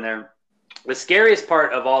wild in there. The scariest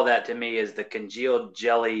part of all that to me is the congealed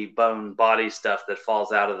jelly bone body stuff that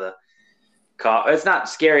falls out of the It's not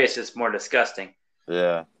scary, it's just more disgusting.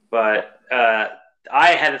 Yeah. But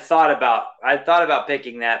I thought about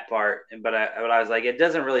picking that part, but I was like, it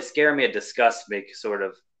doesn't really scare me, it disgusts me, sort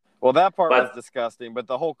of. Well, that part was disgusting, but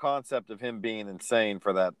the whole concept of him being insane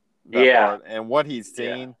for that part and what he's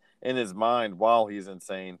seen in his mind while he's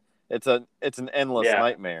insane, it's an endless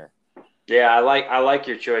nightmare. Yeah, I like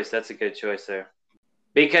your choice. That's a good choice there.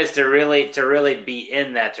 Because to really be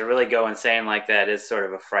in that, to really go insane like that is sort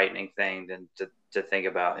of a frightening thing to think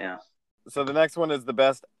about. Yeah. So the next one is the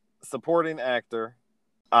best supporting actor.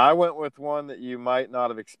 I went with one that you might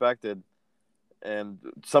not have expected. And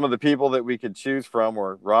some of the people that we could choose from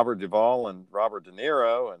were Robert Duvall and Robert De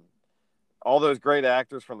Niro and all those great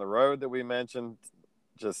actors from The Road that we mentioned.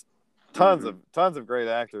 Just tons of great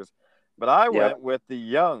actors. But I went with the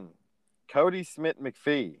young Cody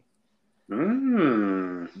Smith-McPhee.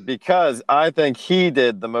 Because I think he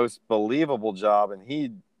did the most believable job and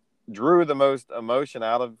he drew the most emotion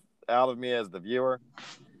out of me as the viewer.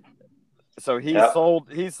 So he sold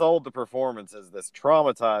the performance as this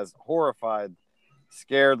traumatized, horrified,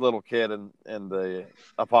 scared little kid in the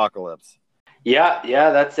apocalypse. Yeah,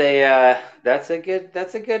 that's a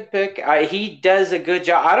good pick. He does a good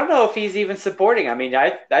job. I don't know if he's even supporting. I mean,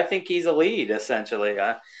 I think he's a lead essentially.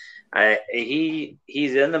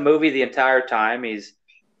 He's in the movie the entire time. He's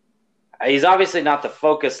obviously not the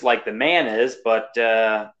focus like the man is, but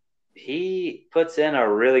he puts in a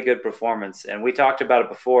really good performance. And we talked about it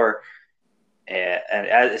before, and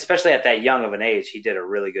especially at that young of an age, he did a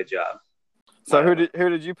really good job. So who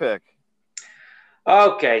did you pick?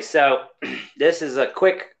 Okay, so this is a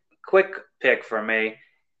quick pick for me.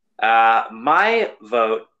 My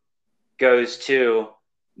vote goes to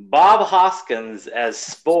Bob Hoskins as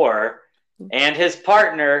Spore and his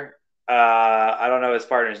partner. I don't know his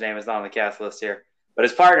partner's name. It's not on the cast list here. But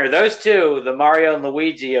his partner, those two, the Mario and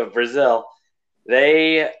Luigi of Brazil,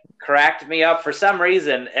 they cracked me up for some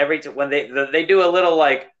reason. When they do a little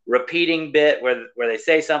like repeating bit where they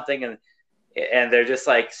say something and they're just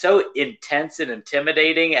like so intense and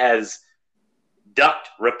intimidating as duct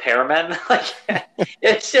repairmen. Like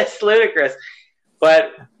it's just ludicrous.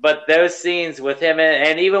 But those scenes with him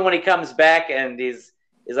and even when he comes back and he's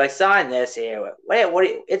like, sign this here.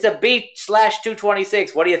 Wait, it's a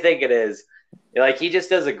B/226. What do you think it is? Like he just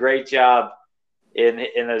does a great job in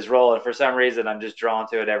his role, and for some reason I'm just drawn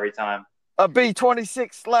to it every time. A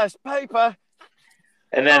B-26/paper.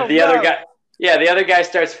 And then the other guy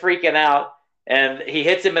starts freaking out. And he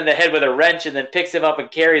hits him in the head with a wrench and then picks him up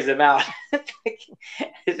and carries him out.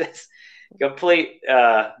 It's just complete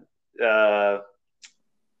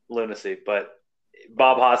lunacy. But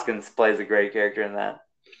Bob Hoskins plays a great character in that.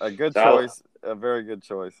 A good choice. A very good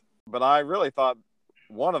choice. But I really thought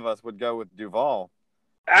one of us would go with Duvall.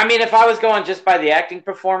 I mean, if I was going just by the acting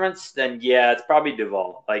performance, then yeah, it's probably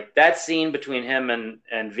Duvall. Like that scene between him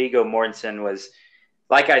and Viggo Mortensen was –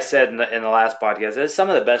 like I said in the last podcast, it's some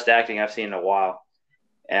of the best acting I've seen in a while.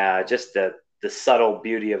 Just the subtle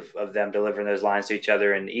beauty of them delivering those lines to each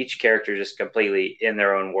other and each character just completely in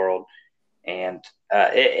their own world. And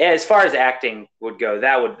as far as acting would go,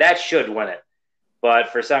 that should win it. But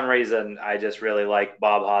for some reason, I just really like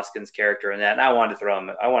Bob Hoskins' character in that, and I want to throw him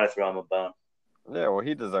a bone. Yeah, well,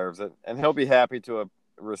 he deserves it, and he'll be happy to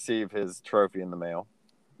receive his trophy in the mail.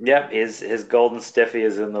 Yep, his golden stiffy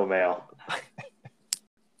is in the mail.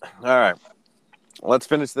 All right, let's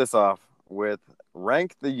finish this off with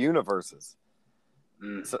rank the universes.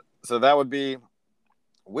 So that would be,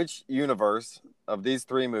 which universe of these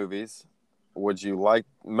three movies would you like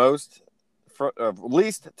most,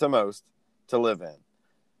 least to most, to live in?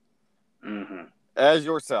 Mm-hmm. As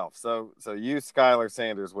yourself. So you, Skylar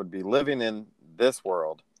Sanders, would be living in this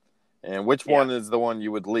world, and which one is the one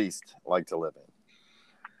you would least like to live in?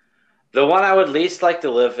 The one I would least like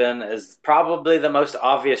to live in is probably the most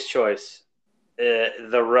obvious choice,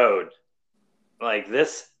 the Road. Like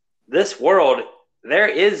this world, there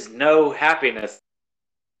is no happiness.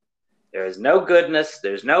 There is no goodness.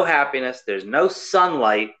 There's no happiness. There's no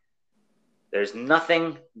sunlight. There's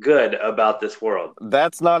nothing good about this world.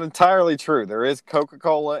 That's not entirely true. There is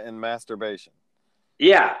Coca-Cola and masturbation.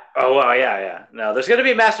 Yeah. Oh, well, yeah. No, there's going to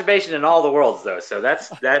be masturbation in all the worlds, though. So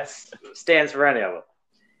that stands for any of them.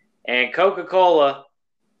 And Coca-Cola,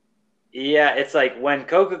 yeah, it's like when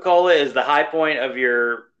Coca-Cola is the high point of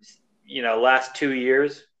your, last 2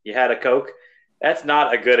 years, you had a Coke. That's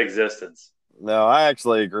not a good existence. No, I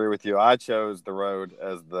actually agree with you. I chose the Road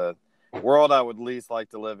as the world I would least like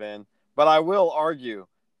to live in. But I will argue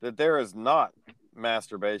that there is not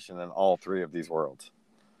masturbation in all three of these worlds.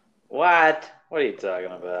 What? What are you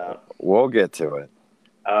talking about? We'll get to it.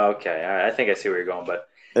 Okay, all right. I think I see where you're going, but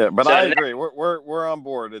so I agree. We're on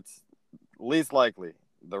board. It's least likely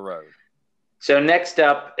the Road. So next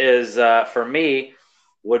up is for me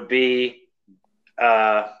would be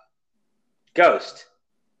Ghost.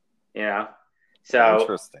 So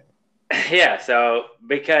interesting. Yeah, so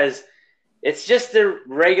because it's just the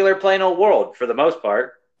regular plain old world for the most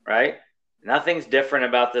part, right? Nothing's different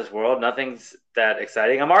about this world. Nothing's that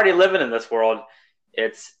exciting. I'm already living in this world.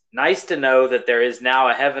 It's nice to know that there is now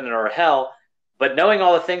a heaven or a hell, but knowing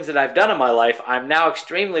all the things that I've done in my life, I'm now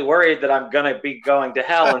extremely worried that I'm going to be going to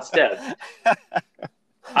hell instead.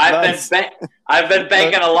 I've been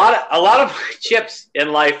banking a lot of my chips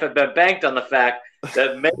in life have been banked on the fact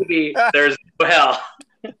that maybe there's no hell.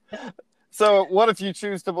 So what if you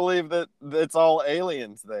choose to believe that it's all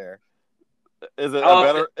aliens there? Is it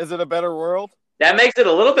a better world? That makes it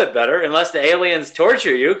a little bit better, unless the aliens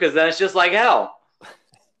torture you, because then it's just like hell.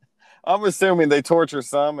 I'm assuming they torture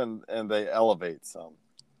some and they elevate some.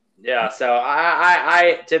 Yeah, so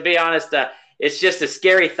I to be honest, it's just a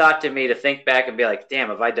scary thought to me to think back and be like, damn,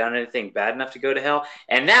 have I done anything bad enough to go to hell?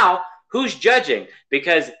 And now, who's judging?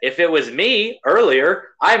 Because if it was me earlier,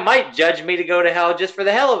 I might judge me to go to hell just for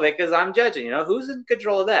the hell of it because I'm judging. Who's in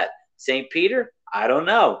control of that? St. Peter? I don't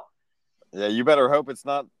know. Yeah, you better hope it's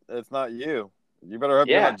not you. You better hope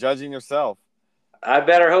you're not judging yourself. I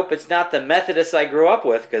better hope it's not the Methodists I grew up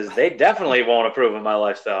with, because they definitely won't approve of my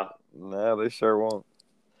lifestyle. No, they sure won't.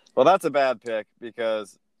 Well, that's a bad pick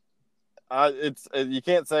because you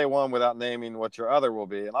can't say one without naming what your other will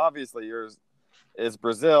be, and obviously yours is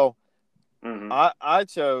Brazil. Mm-hmm. I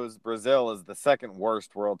chose Brazil as the second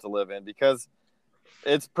worst world to live in because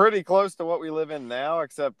it's pretty close to what we live in now,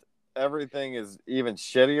 except everything is even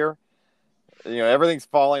shittier. Everything's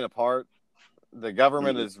falling apart. The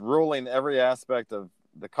government is ruling every aspect of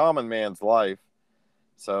the common man's life.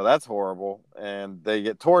 So that's horrible. And they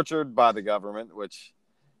get tortured by the government, which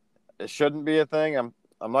it shouldn't be a thing. I'm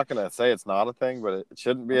not going to say it's not a thing, but it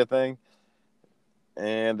shouldn't be a thing.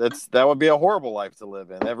 And that would be a horrible life to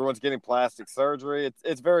live in. Everyone's getting plastic surgery.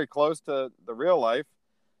 It's very close to the real life.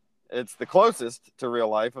 It's the closest to real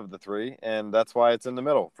life of the three, and that's why it's in the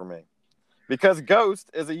middle for me. Because Ghost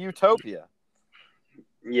is a utopia.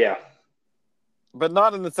 Yeah. But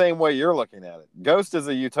not in the same way you're looking at it. Ghost is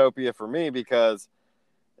a utopia for me because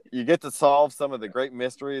you get to solve some of the great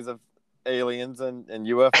mysteries of aliens and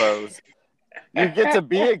UFOs. You get to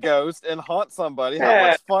be a ghost and haunt somebody. How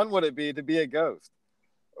much fun would it be to be a ghost?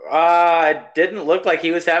 It didn't look like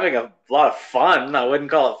he was having a lot of fun. I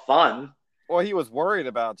wouldn't call it fun. Well, he was worried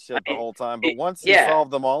about shit the whole time. But once he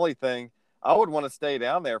solved the Molly thing, I would want to stay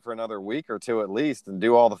down there for another week or two at least and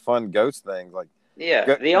do all the fun ghost things.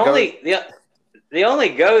 The only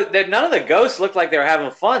ghost that none of the ghosts looked like they were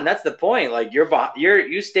having fun. That's the point. Like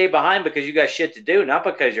you stay behind because you got shit to do, not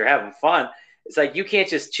because you're having fun. It's like you can't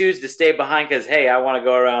just choose to stay behind because hey, I want to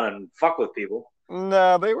go around and fuck with people.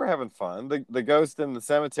 No, they were having fun. The ghost in the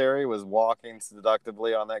cemetery was walking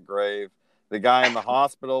seductively on that grave. The guy in the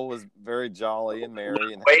hospital was very jolly and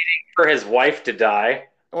merry and waiting for his wife to die.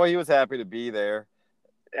 Well, he was happy to be there.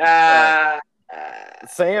 Uh,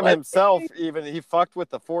 Sam let's himself, see. even he fucked with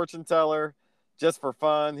the fortune teller just for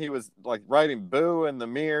fun. He was like writing "boo" in the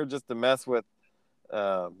mirror just to mess with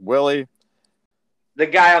Willie. The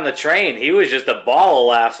guy on the train, he was just a ball of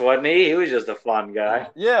laughs, wasn't he? He was just a fun guy.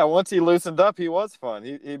 Yeah, once he loosened up, he was fun.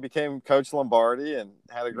 He became Coach Lombardi and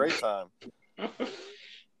had a great time.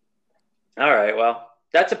 All right, well,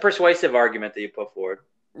 that's a persuasive argument that you put forward.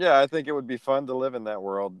 Yeah, I think it would be fun to live in that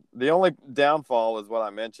world. The only downfall is what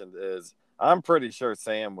I mentioned is I'm pretty sure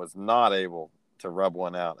Sam was not able to rub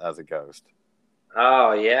one out as a ghost.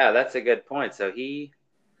 Oh yeah, that's a good point. So he,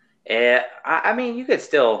 I mean, you could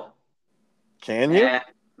still, Can you? eh,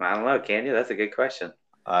 I don't know, can you? That's a good question.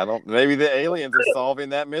 I don't. Maybe the aliens are solving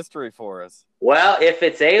that mystery for us. Well, if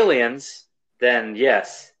it's aliens, then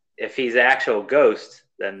yes. If he's actual ghost,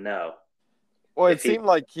 then no. Well, it If he, seemed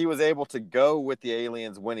like he was able to go with the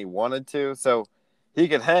aliens when he wanted to, so he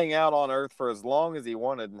could hang out on Earth for as long as he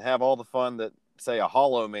wanted and have all the fun that, say, a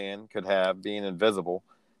Hollow Man could have, being invisible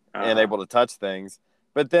and uh-huh. able to touch things.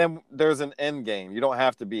 But then there's an end game. You don't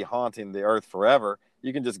have to be haunting the Earth forever.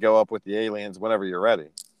 You can just go up with the aliens whenever you're ready.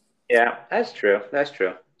 Yeah, that's true. That's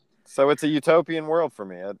true. So it's a utopian world for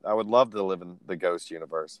me. I would love to live in the Ghost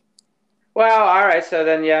universe. Well, all right. So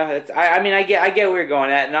then, yeah, I mean, I get where you're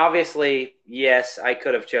going at, and obviously, yes, I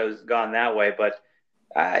could have gone that way, but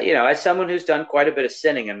as someone who's done quite a bit of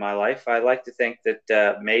sinning in my life, I like to think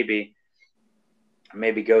that maybe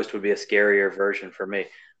Ghost would be a scarier version for me.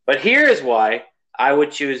 But here is why I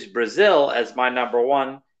would choose Brazil as my number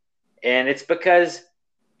one, and it's because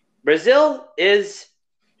Brazil is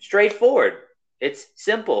straightforward. It's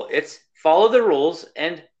simple. It's follow the rules,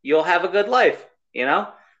 and you'll have a good life. You know.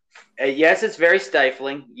 Yes, it's very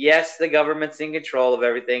stifling. Yes, the government's in control of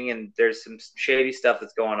everything, and there's some shady stuff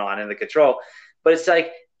that's going on in the control. But it's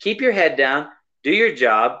like, keep your head down, do your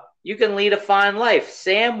job. You can lead a fine life.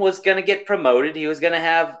 Sam was going to get promoted. He was going to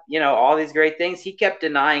have, all these great things. He kept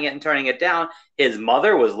denying it and turning it down. His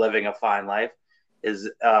mother was living a fine life. His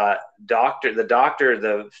doctor,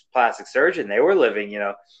 the plastic surgeon, they were living,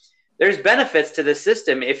 there's benefits to the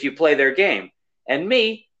system if you play their game. And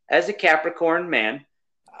me, as a Capricorn man,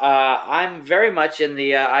 I'm very much in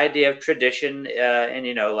the idea of tradition,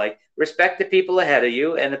 and like respect the people ahead of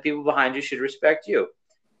you, and the people behind you should respect you.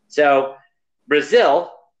 So,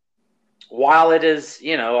 Brazil, while it is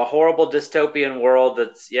a horrible dystopian world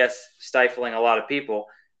that's yes stifling a lot of people,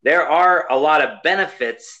 there are a lot of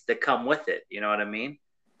benefits that come with it. You know what I mean?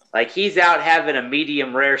 Like he's out having a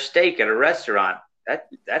medium rare steak at a restaurant.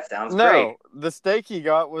 That sounds great. No, the steak he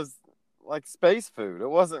got was like space food. It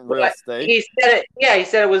wasn't real But steak. he said it. Yeah, he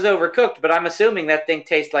said it was overcooked, but I'm assuming that thing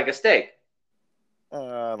tastes like a steak.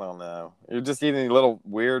 I don't know. You're just eating a little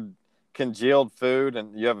weird congealed food,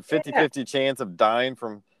 and you have a 50-50 chance of dying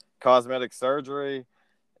from cosmetic surgery.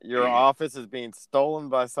 Your office is being stolen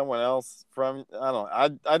by someone else from, I don't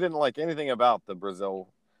know. I didn't like anything about the Brazil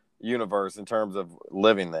universe in terms of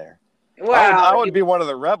living there. Well, I would be one of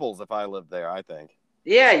the rebels if I lived there, I think.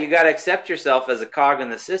 yeah, you got to accept yourself as a cog in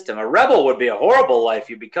the system. A rebel would be a horrible life.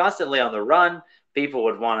 You'd be constantly on the run. People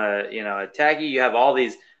would want to, attack you. You have all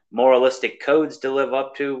these moralistic codes to live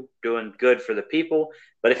up to, doing good for the people.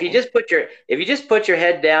 But if you just put your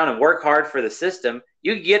head down and work hard for the system,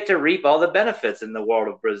 you get to reap all the benefits in the world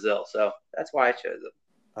of Brazil. So that's why I chose it.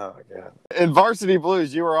 Oh my god! In Varsity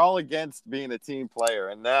Blues, you were all against being a team player,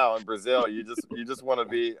 and now in Brazil, you just want to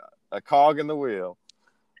be a cog in the wheel.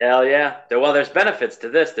 Hell yeah! Well, there's benefits to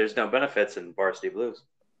this. There's no benefits in Varsity Blues.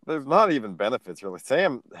 There's not even benefits really.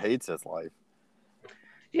 Sam hates his life.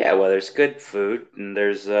 Yeah, well, there's good food and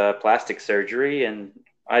there's plastic surgery, and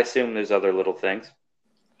I assume there's other little things.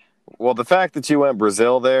 Well, the fact that you went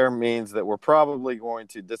Brazil there means that we're probably going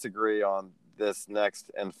to disagree on this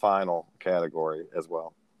next and final category as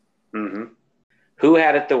well. Mm-hmm. Who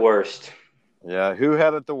had it the worst? Yeah, who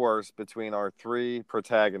had it the worst between our three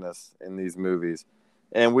protagonists in these movies?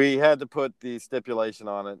 And we had to put the stipulation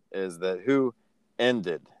on it is that who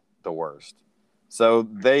ended the worst. So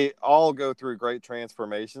they all go through great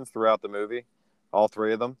transformations throughout the movie, all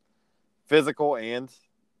three of them, physical and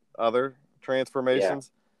other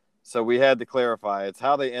transformations. Yeah. So we had to clarify it's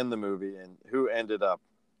how they end the movie and who ended up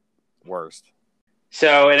worst.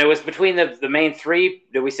 So, and it was between the main three.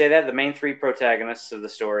 Did we say that? The main three protagonists of the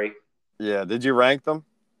story. Yeah. Did you rank them?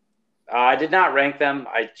 I did not rank them.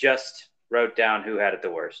 I just wrote down who had it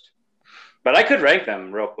the worst. But I could rank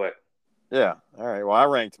them real quick. Yeah. All right. Well, I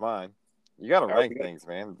ranked mine. You got to rank things,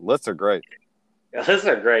 man. Lists are great. Yeah, lists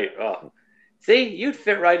are great. Oh, see, you'd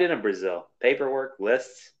fit right in Brazil. Paperwork,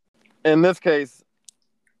 lists. In this case,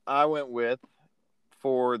 I went with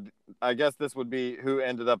I guess this would be who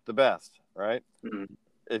ended up the best, right? Mm-hmm.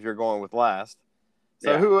 if you're going with last.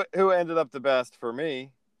 So Yeah. who ended up the best for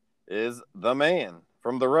me is the man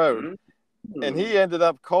from The Road. Mm-hmm. And he ended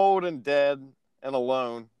up cold and dead and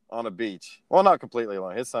alone on a beach. Well, not completely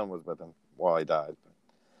alone. His son was with him while he died.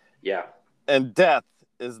 Yeah. And death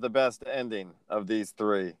is the best ending of these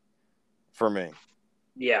three for me.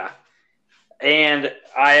 Yeah. And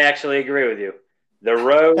I actually agree with you. The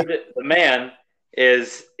Road, the man,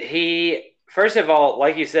 first of all,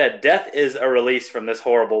 like you said, death is a release from this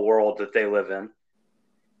horrible world that they live in.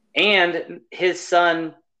 And his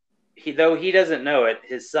son, though he doesn't know it,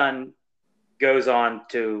 his son goes on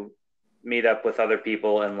to meet up with other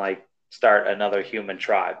people and like start another human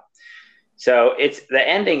tribe. So the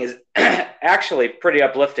ending is actually pretty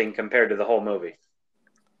uplifting compared to the whole movie.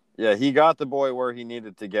 Yeah, he got the boy where he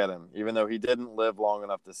needed to get him, even though he didn't live long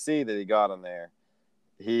enough to see that he got him there.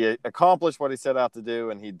 He accomplished what he set out to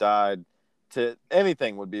do, and he died.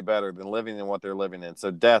 Anything would be better than living in what they're living in.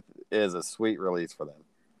 So death is a sweet release for them.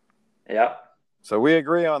 Yeah. So we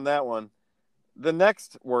agree on that one. The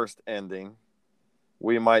next worst ending,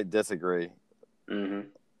 we might disagree. Mm-hmm.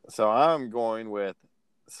 So I'm going with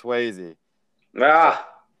Swayze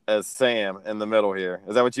as Sam in the middle here.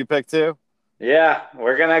 Is that what you picked too? Yeah,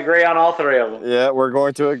 we're gonna agree on all three of them. Yeah, we're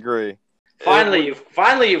going to agree. Finally,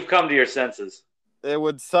 you've come to your senses. It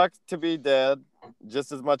would suck to be dead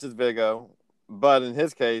just as much as Viggo, but in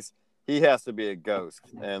his case, he has to be a ghost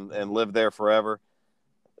and live there forever.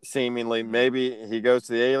 Seemingly, maybe he goes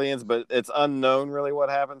to the aliens, but it's unknown really what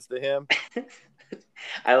happens to him.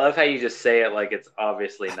 I love how you just say it like it's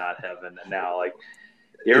obviously not heaven now. Like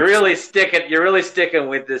you're really sticking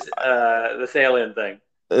with this alien thing.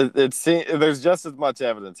 There's just as much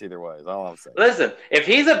evidence either way. Is all I'm saying. Listen, if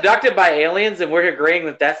he's abducted by aliens and we're agreeing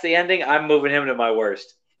that that's the ending, I'm moving him to my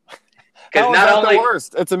worst. Because not only the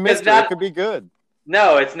worst, it's a mystery. It could be good.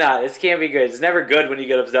 No, it's not. It can't be good. It's never good when you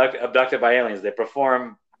get abducted by aliens. They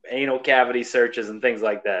perform anal cavity searches and things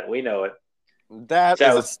like that. We know it. That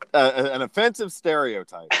is an offensive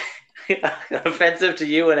stereotype. Offensive to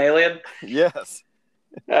you, an alien? Yes.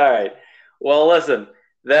 All right. Well, listen.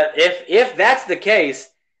 That if that's the case,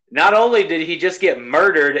 not only did he just get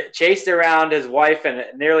murdered, chased around his wife, and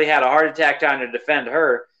nearly had a heart attack trying to defend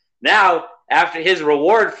her, now after his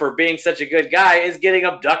reward for being such a good guy is getting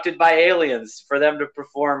abducted by aliens for them to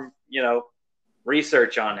perform,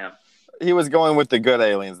 research on him. He was going with the good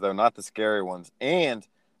aliens, though, not the scary ones. And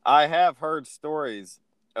I have heard stories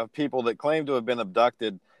of people that claim to have been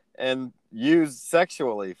abducted and used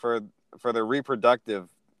sexually for their reproductive,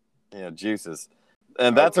 juices.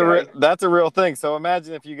 And that's a real thing. So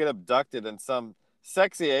imagine if you get abducted and some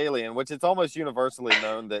sexy alien, which it's almost universally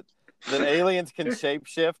known that aliens can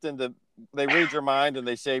shapeshift into. They read your mind and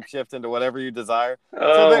they shapeshift into whatever you desire.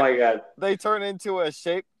 Oh my God! They turn into a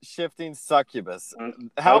shape-shifting succubus.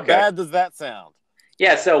 How bad does that sound?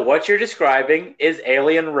 Yeah. So what you're describing is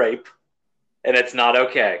alien rape, and it's not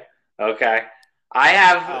okay. Okay. I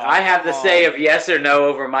have the say of yes or no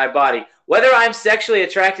over my body. Whether I'm sexually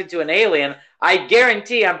attracted to an alien, I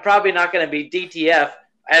guarantee I'm probably not going to be DTF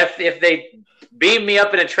if they beam me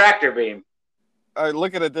up in a tractor beam. All right,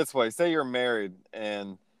 look at it this way. Say you're married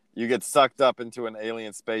and you get sucked up into an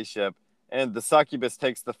alien spaceship and the succubus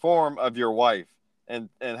takes the form of your wife and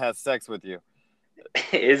has sex with you.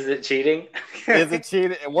 Is it cheating? Is it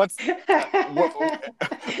cheating? What's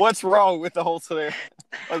wrong with the whole scenario?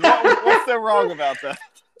 Like, what's so wrong about that?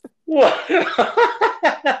 What?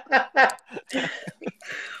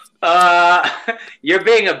 You're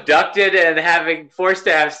being abducted and forced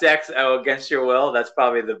to have sex against your will. That's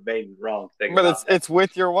probably the main wrong thing. But it's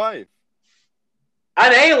with your wife.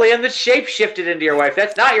 An alien that shape-shifted into your wife.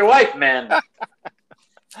 That's not your wife, man.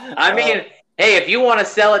 I mean, hey, if you want to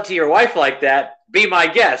sell it to your wife like that, be my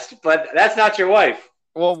guest. But that's not your wife.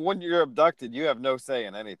 Well, when you're abducted, you have no say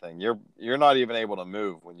in anything. You're not even able to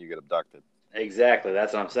move when you get abducted. Exactly.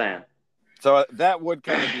 That's what I'm saying. So that would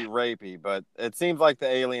kind of be rapey, but it seems like the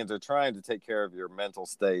aliens are trying to take care of your mental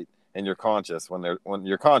state and your conscience when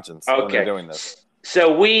your conscience when they're doing this.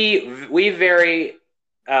 So we vary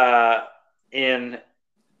in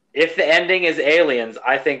if the ending is aliens,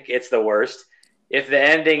 I think it's the worst. If the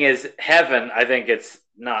ending is heaven, I think it's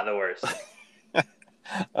not the worst.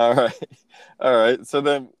 All right. So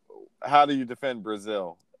then, how do you defend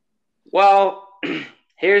Brazil? Well,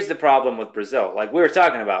 here's the problem with Brazil. Like we were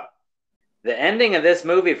talking about. The ending of this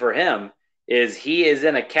movie for him is he is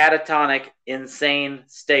in a catatonic, insane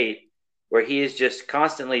state where he is just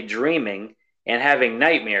constantly dreaming and having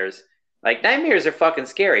nightmares. Like, nightmares are fucking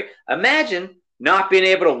scary. Imagine not being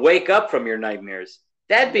able to wake up from your nightmares.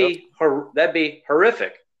 That'd be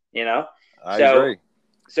horrific, I agree.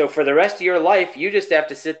 So for the rest of your life, you just have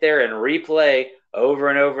to sit there and replay over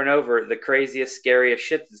and over and over the craziest, scariest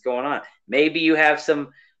shit that's going on. Maybe you have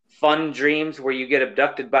some fun dreams where you get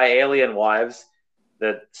abducted by alien wives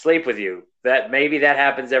that sleep with you. Maybe that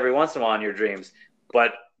happens every once in a while in your dreams.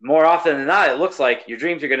 But more often than not, it looks like your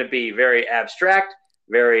dreams are going to be very abstract,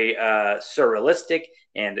 very surrealistic,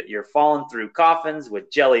 and you're falling through coffins with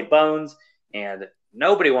jelly bones, and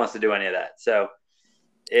nobody wants to do any of that. So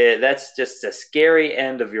that's just a scary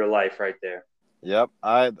end of your life right there. Yep,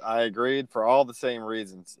 I agreed for all the same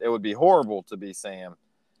reasons. It would be horrible to be Sam,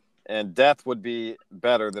 and death would be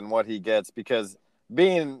better than what he gets, because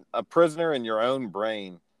being a prisoner in your own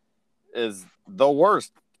brain is the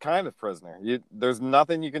worst kind of prisoner. There's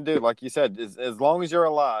nothing you can do. Like you said, as long as you're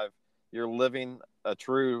alive, you're living a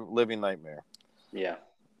true living nightmare. Yeah.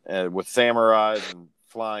 With samurais and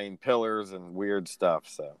flying pillars and weird stuff.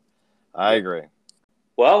 So I agree.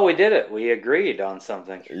 Well, we did it. We agreed on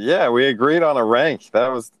something. Yeah, we agreed on a rank. I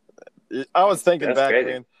was thinking back,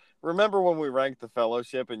 crazy. man. Remember when we ranked the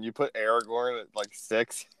Fellowship and you put Aragorn at like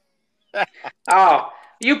 6? Oh,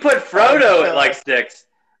 you put Frodo at like 6.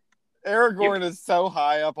 Aragorn is so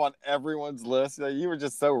high up on everyone's list. You were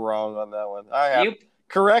just so wrong on that one.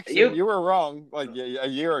 You were wrong like a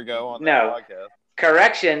year ago on that podcast.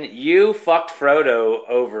 Correction, you fucked Frodo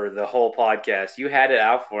over the whole podcast. You had it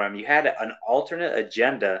out for him. You had an alternate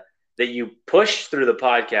agenda that you pushed through the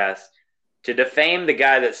podcast to defame the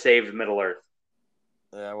guy that saved Middle-earth.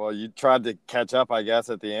 Yeah, well, you tried to catch up, I guess,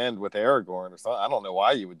 at the end with Aragorn or something. I don't know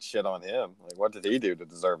why you would shit on him. Like, what did he do to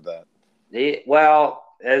deserve that?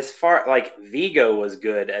 As far like Vigo was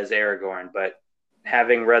good as Aragorn, but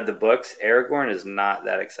having read the books, Aragorn is not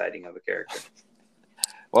that exciting of a character.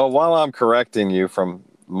 Well, while I'm correcting you from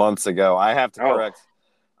months ago, I have to correct.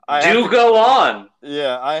 Go on.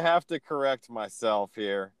 Yeah, I have to correct myself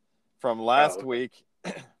here from last week.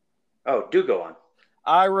 Do go on.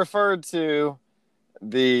 I referred to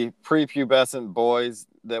the prepubescent boys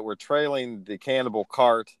that were trailing the cannibal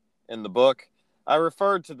cart in the book. I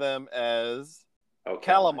referred to them as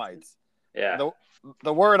Calamites. Yeah.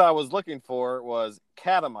 The word I was looking for was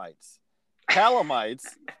catamites. Calamites.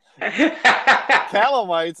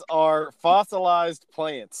 Calamites are fossilized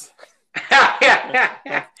plants.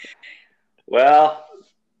 Well,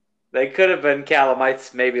 they could have been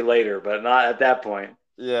Calamites maybe later, but not at that point.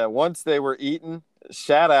 Yeah, once they were eaten,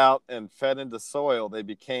 shat out, and fed into soil, they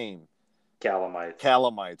became Calamites.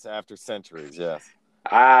 Calamites after centuries, yes.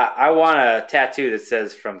 I want a tattoo that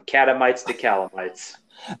says from catamites to Calamites.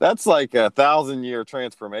 That's like a 1,000-year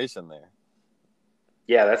transformation there.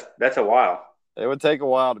 Yeah, that's a while. It would take a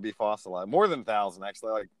while to be fossilized. More than 1,000,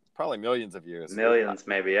 actually, like probably millions of years. Millions,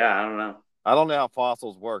 maybe. Yeah, I don't know. I don't know how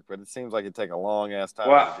fossils work, but it seems like it'd take a long ass time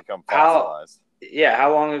to become fossilized.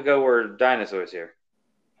 How long ago were dinosaurs here?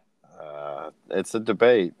 It's a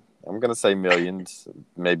debate. I'm gonna say millions,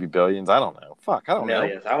 maybe billions. I don't know. I don't know.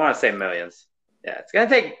 Millions. I want to say millions. Yeah, it's gonna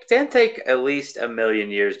take at least 1 million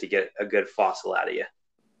years to get a good fossil out of you.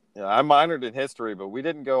 Yeah, I minored in history, but we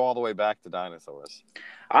didn't go all the way back to dinosaurs.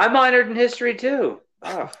 I minored in history too.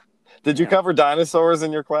 Oh. Did you cover dinosaurs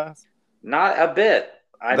in your class? Not a bit.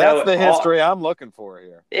 That's the history I'm looking for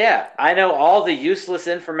here. Yeah, I know all the useless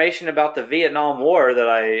information about the Vietnam War that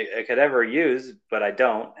I could ever use, but I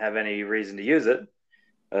don't have any reason to use it.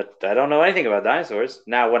 But I don't know anything about dinosaurs.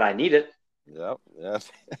 Now when I need it. Yep. Yeah.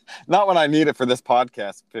 Not when I need it for this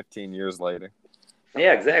podcast 15 years later.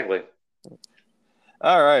 Yeah, exactly.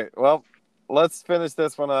 All right. Well, let's finish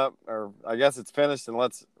this one up. Or I guess it's finished, and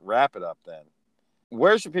let's wrap it up then.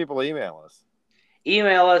 Where should people email us?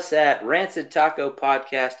 Email us at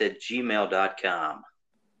rancidtacopodcast@gmail.com.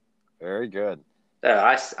 Very good.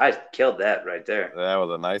 I killed that right there. That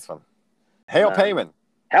was a nice one. Hail Payman.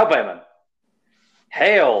 Hail Payman.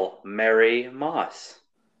 Hail Mary Moss.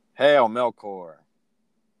 Hail Melkor.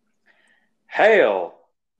 Hail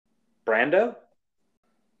Brando.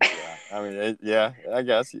 Yeah, I mean, I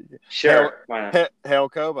guess. Sure. Hail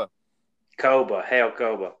Koba. Koba. Hail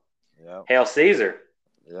Koba. Yep. Hail Caesar.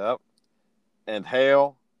 Yep. And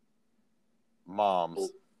hail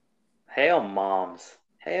moms. Hail moms.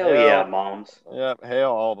 Hail yeah, moms. Yep.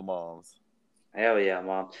 Hail all the moms. Hell yeah,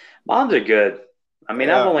 moms. Moms are good. I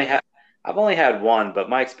mean, I've only had one, but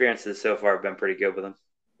my experiences so far have been pretty good with them.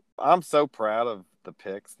 I'm so proud of the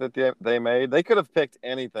picks that they made. They could have picked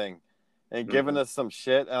anything and given us some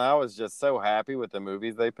shit, and I was just so happy with the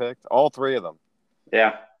movies they picked. All 3 of them.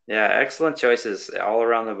 Yeah. Excellent choices all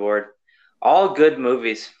around the board. All good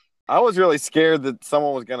movies. I was really scared that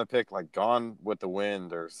someone was going to pick like Gone with the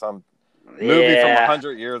Wind or some movie from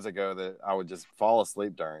 100 years ago that I would just fall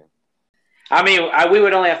asleep during. I mean, we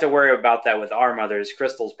would only have to worry about that with our mothers.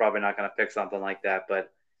 Crystal's probably not going to pick something like that,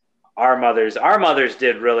 but our mothers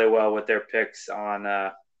did really well with their picks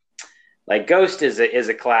on like Ghost is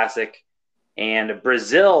a classic, and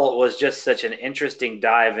Brazil was just such an interesting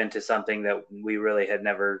dive into something that we really had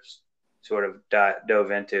never sort of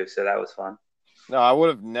dove into. So that was fun. No, I would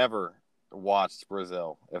have never watched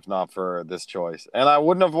Brazil if not for this choice, and I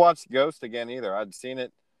wouldn't have watched Ghost again either. I'd seen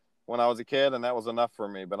it when I was a kid, and that was enough for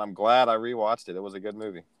me. But I'm glad I rewatched it. It was a good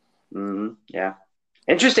movie. Mm-hmm. Yeah,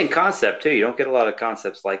 interesting concept too. You don't get a lot of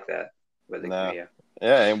concepts like that with it. No. Yeah.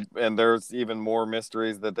 Yeah, and there's even more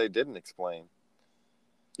mysteries that they didn't explain.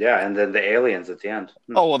 Yeah, and then the aliens at the end.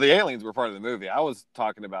 Oh, well, the aliens were part of the movie. I was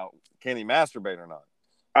talking about, can he masturbate or not?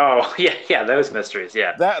 Oh, yeah, those mysteries.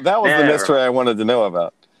 Yeah, that was the mystery I wanted to know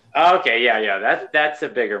about. Okay, yeah. That's a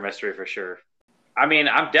bigger mystery for sure. I mean,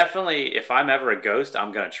 I'm definitely, if I'm ever a ghost,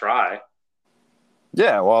 I'm gonna try.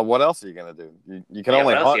 Yeah, well, what else are you gonna do? You can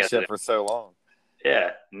only hunt shit for so long.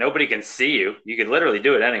 Yeah, nobody can see you. You can literally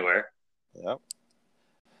do it anywhere. Yep.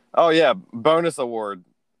 Oh yeah, bonus award.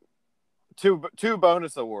 Two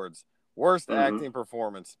bonus awards. Worst acting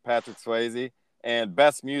performance, Patrick Swayze, and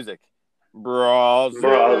best music,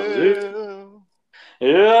 Brazil.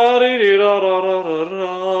 Yeah,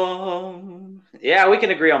 we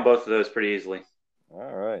can agree on both of those pretty easily.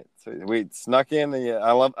 All right, so we snuck in the.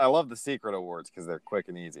 I love the secret awards because they're quick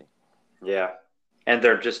and easy. Yeah, and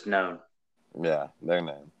they're just known. Yeah, they're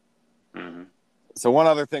known. Mm-hmm. So one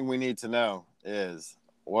other thing we need to know is,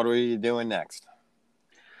 what are we doing next?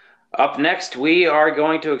 Up next, we are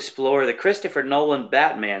going to explore the Christopher Nolan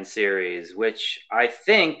Batman series, which I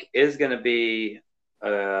think is going to be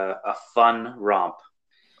a fun romp.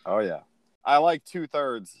 Oh, yeah. I like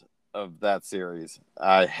 2/3 of that series.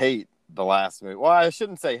 I hate the last movie. Well, I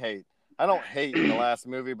shouldn't say hate. I don't hate the last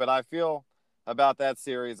movie, but I feel about that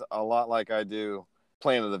series a lot like I do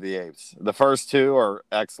Planet of the Apes. The first two are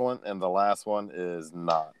excellent, and the last one is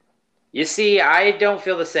not. You see, I don't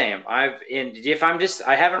feel the same. I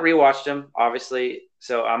haven't rewatched them, obviously,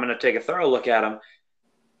 so I'm going to take a thorough look at them.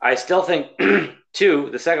 I still think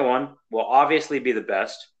the second one, will obviously be the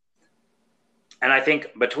best. And I think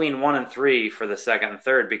between 1 and 3 for the second and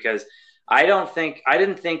third, because I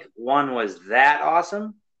didn't think 1 was that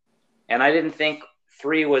awesome, and I didn't think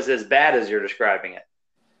 3 was as bad as you're describing it.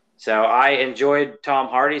 So I enjoyed Tom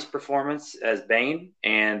Hardy's performance as Bane,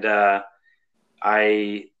 and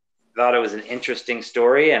I thought it was an interesting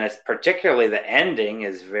story, and it's particularly the ending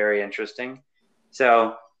is very interesting.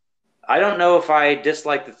 So I don't know if I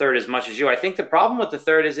dislike the third as much as you. I think the problem with the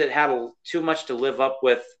third is it had too much to live up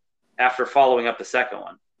with after following up the second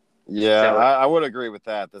one. Yeah, so, I would agree with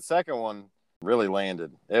that. The second one really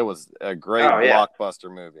landed. It was a great blockbuster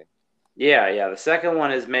movie. Yeah. The second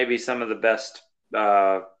one is maybe some of the best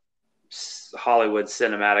Hollywood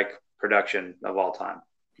cinematic production of all time.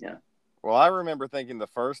 Yeah. Well, I remember thinking the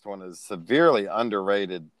first one is severely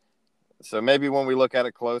underrated. So maybe when we look at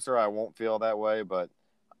it closer, I won't feel that way. But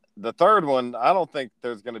the third one, I don't think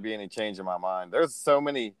there's going to be any change in my mind. There's so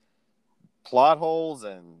many plot holes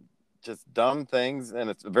and just dumb things, and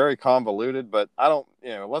it's very convoluted. But I don't,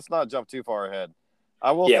 let's not jump too far ahead.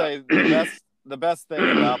 I will say the best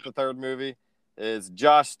thing about the third movie is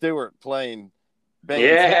Josh Stewart playing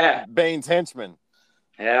Bane's henchman.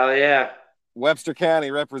 Hell yeah. Webster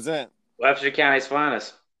County represent. Webster County's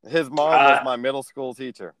finest. His mom was my middle school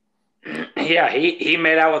teacher. Yeah, he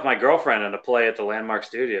made out with my girlfriend in a play at the Landmark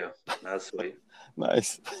Studio. That's sweet.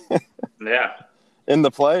 Nice. Yeah. In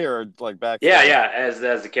the play or like backstage? Yeah. As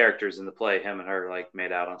the characters in the play, him and her like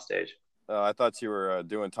made out on stage. I thought you were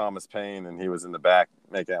doing Thomas Paine and he was in the back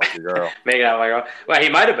making out with your girl. Making out with my girl. Well, he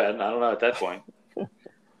might have been. I don't know at that point.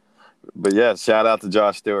 But yeah, shout out to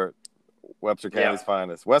Josh Stewart, Webster County's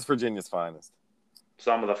finest, West Virginia's finest.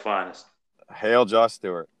 Some of the finest. Hail Josh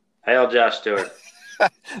Stewart. Hail Josh Stewart.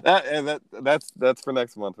 That's for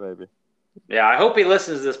next month, maybe. Yeah, I hope he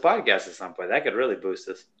listens to this podcast at some point. That could really boost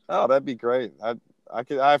us. Oh, that'd be great.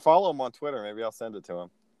 I follow him on Twitter. Maybe I'll send it to him.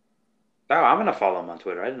 Oh, I'm gonna follow him on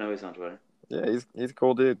Twitter. I didn't know he was on Twitter. Yeah, he's a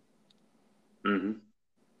cool dude. Mm-hmm.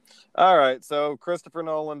 All right, so Christopher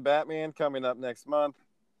Nolan Batman coming up next month.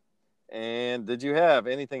 And did you have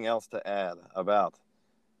anything else to add about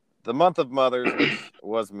the month of mothers, which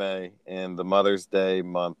was May, and the Mother's Day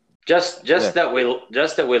month? Just that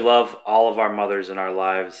we love all of our mothers in our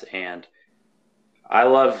lives, and I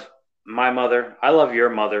love my mother. I love your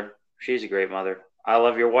mother. She's a great mother. I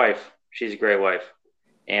love your wife. She's a great wife,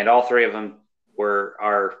 and all three of them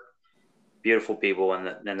are beautiful people,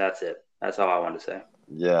 and that's it. That's all I wanted to say.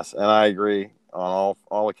 Yes, and I agree on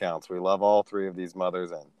all accounts. We love all three of these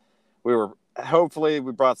mothers, and we were hopefully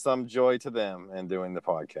we brought some joy to them in doing the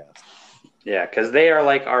podcast. Yeah, because they are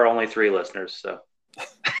like our only 3 listeners. So.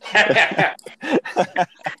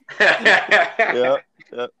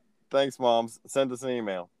 Yep. Thanks, moms. Send us an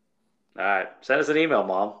email. All right. Send us an email,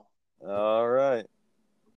 Mom. All right.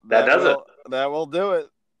 That does it. That will do it.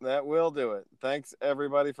 That will do it. Thanks,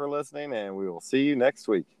 everybody, for listening, and we will see you next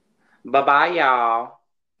week. Bye-bye, y'all.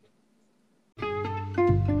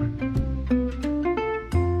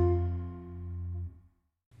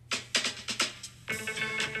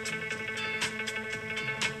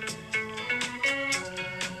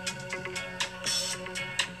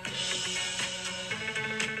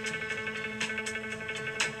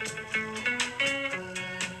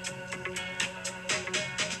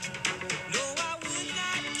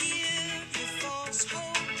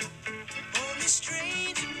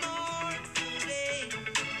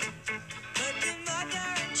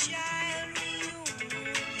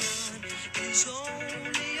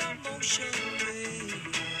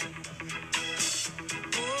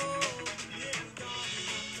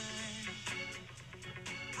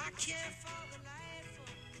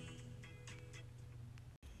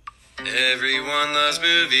 Everyone loves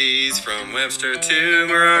movies from Webster to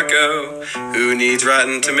Morocco. Who needs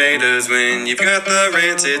Rotten Tomatoes when you've got the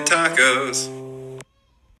Rancid Tacos?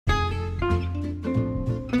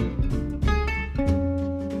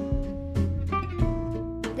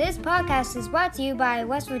 This podcast is brought to you by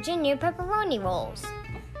West Virginia Pepperoni Rolls.